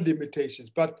its own limitations,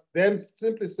 but then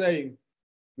simply saying,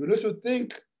 you need to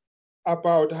think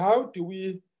about how do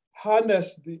we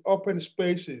harness the open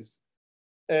spaces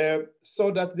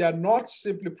so that they are not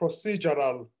simply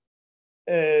procedural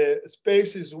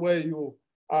spaces where you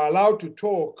are allowed to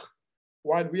talk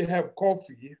while we have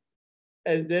coffee,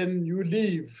 and then you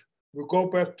leave, we go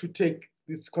back to take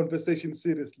this conversation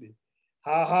seriously.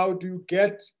 How do you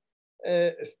get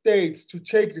states to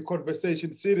take the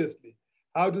conversation seriously?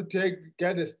 How to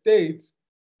get the states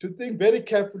to think very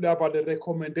carefully about the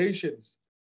recommendations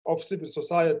of civil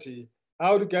society,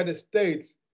 how to get the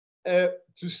states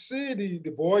to see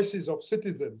the voices of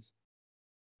citizens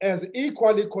as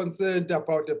equally concerned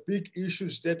about the big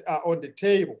issues that are on the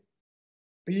table,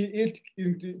 be it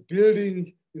in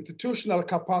building institutional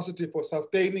capacity for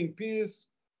sustaining peace,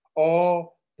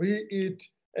 or be it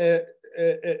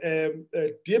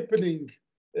deepening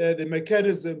the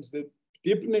mechanisms,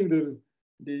 deepening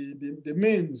the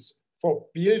means for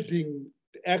building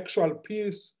the actual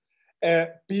peace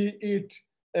be it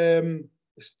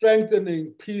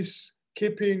strengthening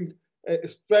peacekeeping,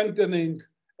 strengthening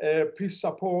peace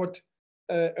support,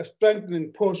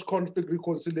 strengthening post-conflict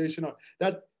reconciliation,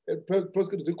 that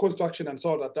post-conflict reconstruction and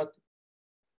so on, that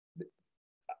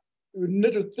we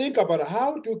need to think about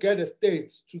how to get the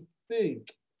states to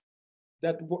think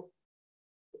that to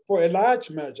a large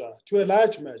measure,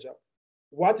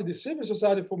 what the civil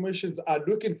society formations are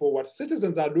looking for, what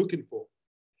citizens are looking for,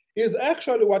 is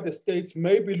actually what the states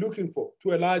may be looking for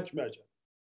to a large measure.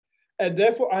 And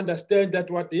therefore understand that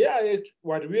what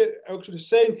we're actually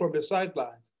saying from the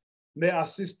sidelines may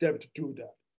assist them to do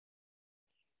that.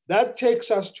 That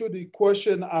takes us to the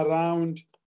question around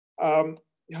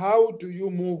how do you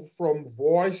move from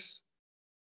voice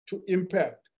to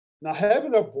impact? Now,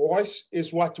 having a voice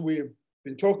is what we've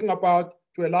been talking about.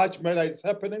 To a large measure, it's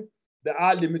happening. There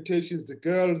are limitations, the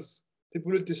girls,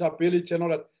 people with disability and all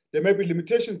that. There may be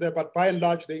limitations there, but by and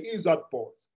large, there is that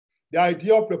voice. The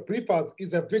idea of the briefers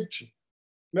is a victory,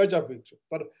 major victory.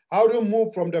 But how do you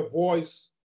move from the voice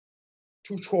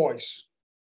to choice?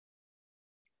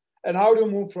 And how do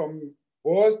you move from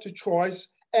voice to choice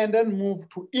and then move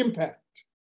to impact,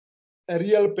 a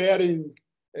real bearing,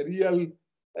 a real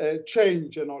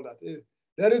change and all that?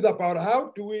 That is about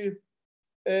how do we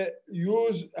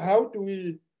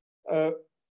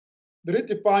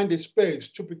redefine the space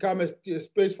to become a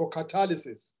space for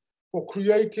catalysis, for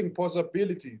creating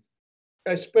possibilities,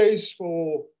 a space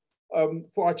for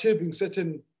achieving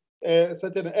certain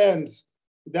ends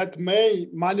that may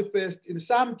manifest in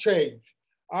some change,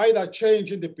 either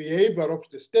change in the behavior of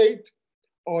the state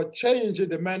or change in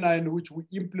the manner in which we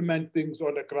implement things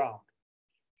on the ground.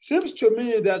 Seems to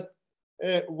me that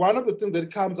one of the things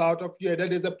that comes out of here,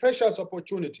 that is a precious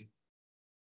opportunity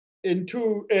in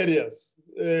two areas,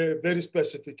 very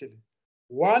specifically.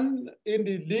 One, in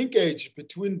the linkage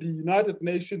between the United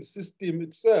Nations system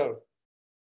itself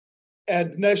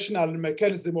and national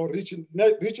mechanism or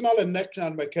regional and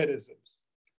national mechanisms,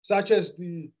 such as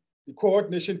the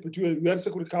coordination between UN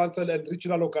Security Council and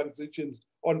regional organizations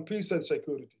on peace and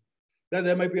security. That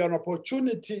there may be an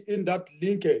opportunity in that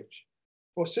linkage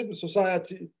for civil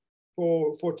society,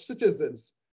 for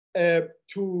citizens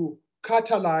to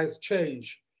catalyze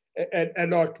change a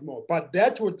lot more. But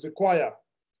that would require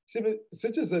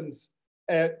citizens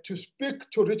to speak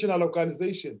to regional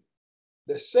organizations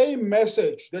the same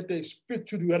message that they speak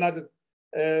to the United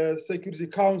Security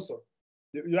Council,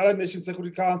 the United Nations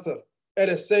Security Council at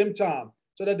the same time,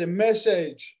 so that the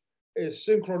message is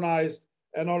synchronized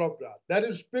and all of that. That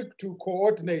is speak to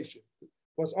coordination,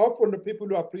 because often the people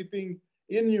who are briefing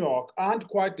in New York aren't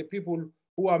quite the people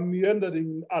who are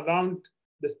meandering around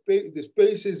the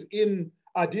spaces in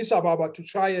Addis Ababa to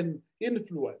try and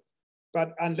influence.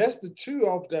 But unless the two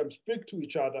of them speak to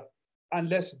each other,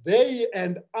 unless they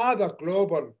and other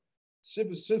global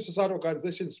civil society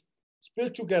organizations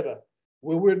speak together,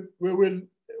 we will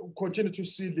continue to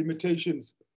see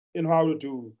limitations in how to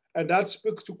do. And that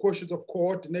speaks to questions of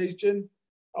coordination,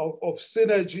 of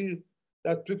synergy,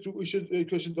 that speaks to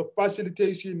questions of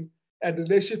facilitation and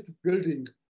relationship building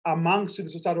among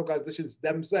civil society organizations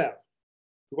themselves.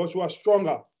 Because we are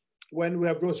stronger when we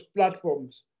have those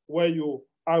platforms where you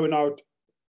iron out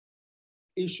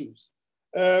issues.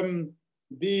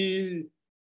 The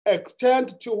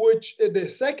extent to which the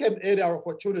second area of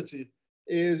opportunity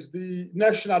is the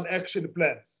national action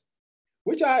plans,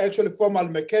 which are actually formal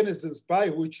mechanisms by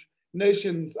which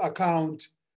nations account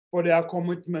for their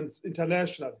commitments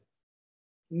internationally.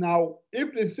 Now,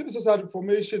 if the civil society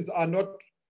formations are not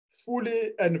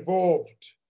fully involved,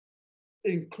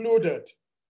 included,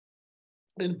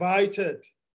 invited,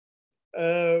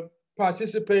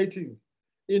 participating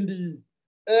in the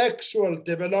actual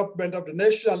development of the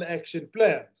national action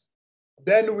plans,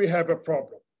 then we have a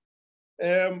problem.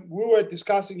 We were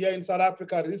discussing here in South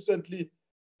Africa recently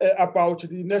about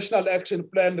the national action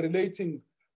plan relating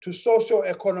to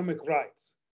socio-economic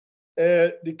rights.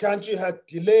 The country had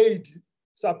delayed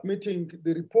submitting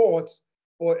the reports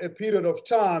for a period of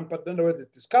time, but then there was a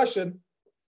discussion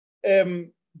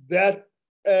that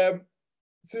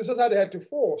civil society had to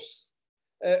force.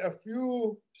 A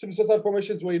few civil society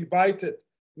formations were invited,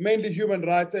 mainly human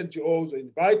rights NGOs were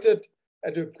invited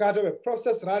to be part of a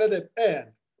process rather than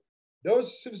end.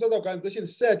 Those civil society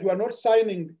organizations said, we are not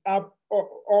signing up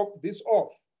this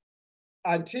off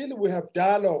until we have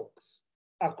dialogues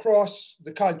across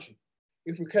the country.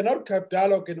 If we cannot have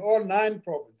dialogue in all 9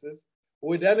 provinces,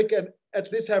 we then can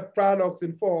at least have dialogues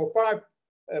in 4 or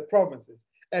 5 provinces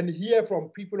and hear from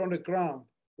people on the ground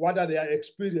what are their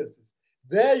experiences.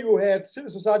 There you had civil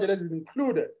society that is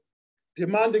included,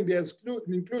 demanding the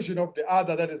inclusion of the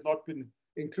other that has not been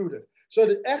included. So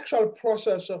the actual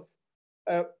process of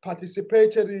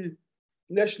participatory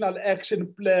national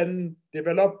action plan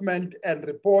development and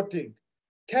reporting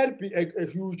can be a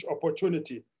huge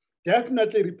opportunity.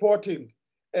 Definitely reporting,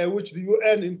 which the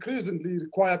UN increasingly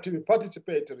required to be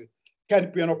participatory, can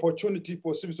be an opportunity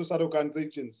for civil society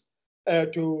organizations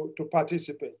to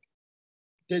participate.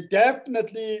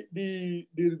 Definitely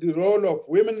the role of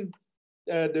women,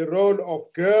 the role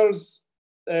of girls,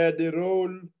 the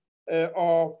role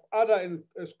of other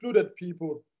excluded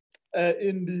people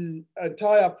in the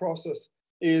entire process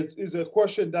is a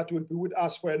question that will be with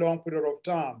us for a long period of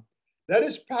time. That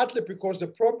is partly because the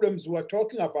problems we're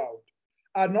talking about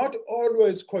are not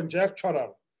always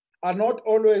conjectural, are not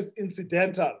always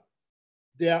incidental.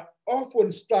 They are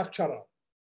often structural.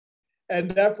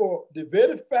 And therefore, the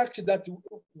very fact that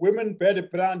women bear the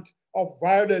brunt of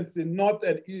violence in North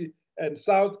and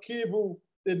South Kivu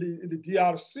in the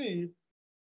DRC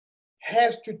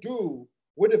has to do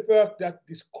with the fact that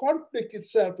this conflict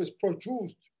itself is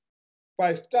produced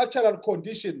by structural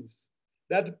conditions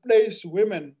that place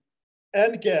women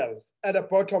and girls at the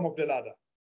bottom of the ladder.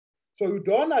 So you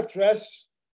don't address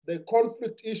the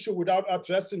conflict issue without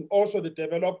addressing also the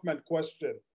development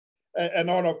question and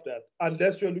all of that,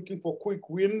 unless you're looking for quick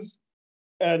wins,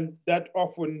 and that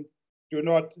often do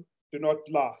not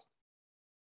last.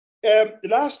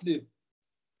 Lastly,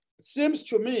 it seems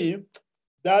to me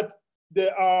that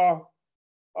there are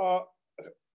a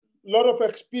lot of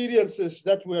experiences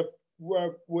that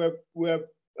we have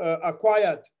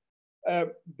acquired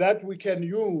that we can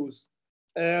use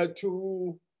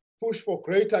to push for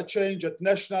greater change at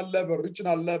national level,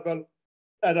 regional level,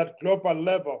 and at global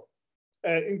level,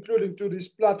 including to this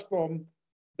platform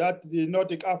that the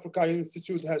Nordic Africa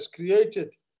Institute has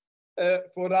created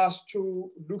for us to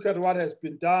look at what has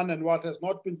been done and what has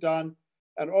not been done,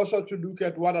 and also to look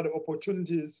at what are the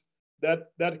opportunities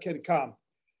that can come.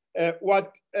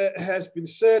 What has been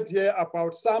said here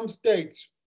about some states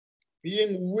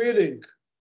being willing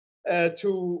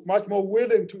much more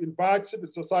willing to invite civil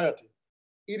society,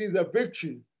 it is a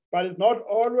victory, but it's not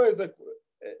always a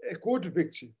good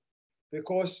victory,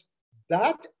 because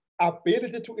that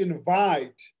ability to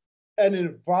invite and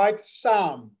invite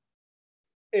some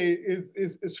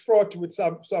is fraught with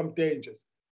some dangers.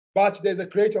 But there's a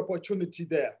great opportunity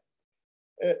there.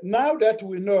 Now that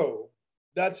we know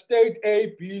that state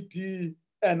A, B, D,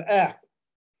 and F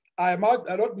are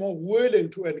a lot more willing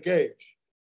to engage,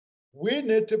 we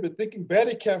need to be thinking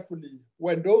very carefully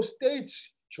when those states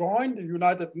join the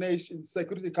United Nations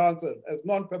Security Council as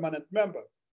non-permanent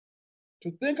members,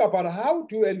 to think about how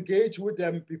to engage with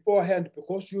them beforehand,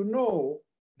 because you know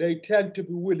they tend to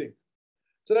be willing.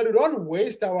 So that we don't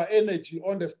waste our energy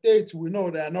on the states we know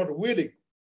they are not willing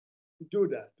to do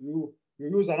that. You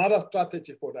use another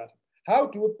strategy for that. How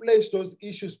do we place those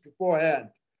issues beforehand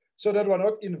so that we're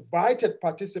not invited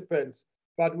participants,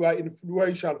 but we are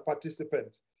influential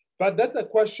participants? But that's a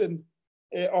question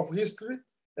of history.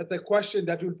 That's a question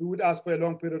that will be with us for a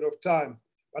long period of time.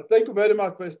 But thank you very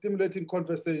much for stimulating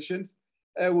conversations.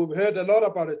 We've heard a lot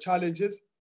about the challenges,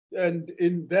 and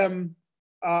in them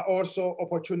are also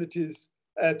opportunities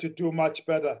to do much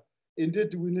better.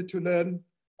 Indeed, we need to learn,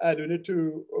 and we need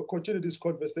to continue this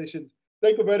conversation.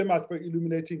 Thank you very much for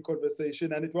illuminating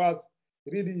conversation, and it was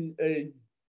really a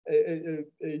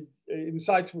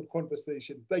insightful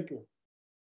conversation. Thank you.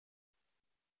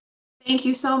 Thank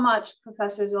you so much,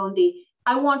 Professor Zondi.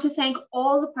 I want to thank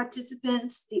all the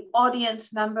participants, the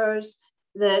audience members,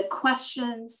 the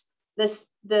questions,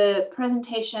 the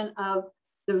presentation of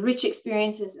the rich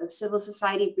experiences of civil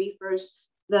society briefers,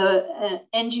 the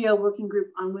NGO Working Group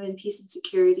on Women, Peace and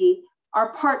Security,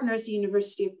 our partners, the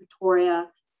University of Pretoria,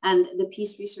 and the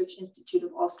Peace Research Institute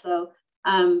of Oslo,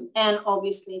 and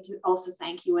obviously to also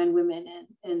thank UN Women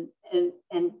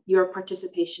and your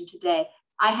participation today.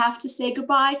 I have to say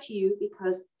goodbye to you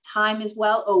because time is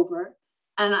well over,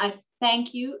 and I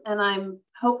thank you, and I'm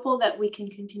hopeful that we can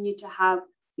continue to have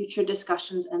future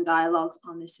discussions and dialogues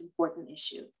on this important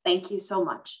issue. Thank you so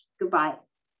much. Goodbye.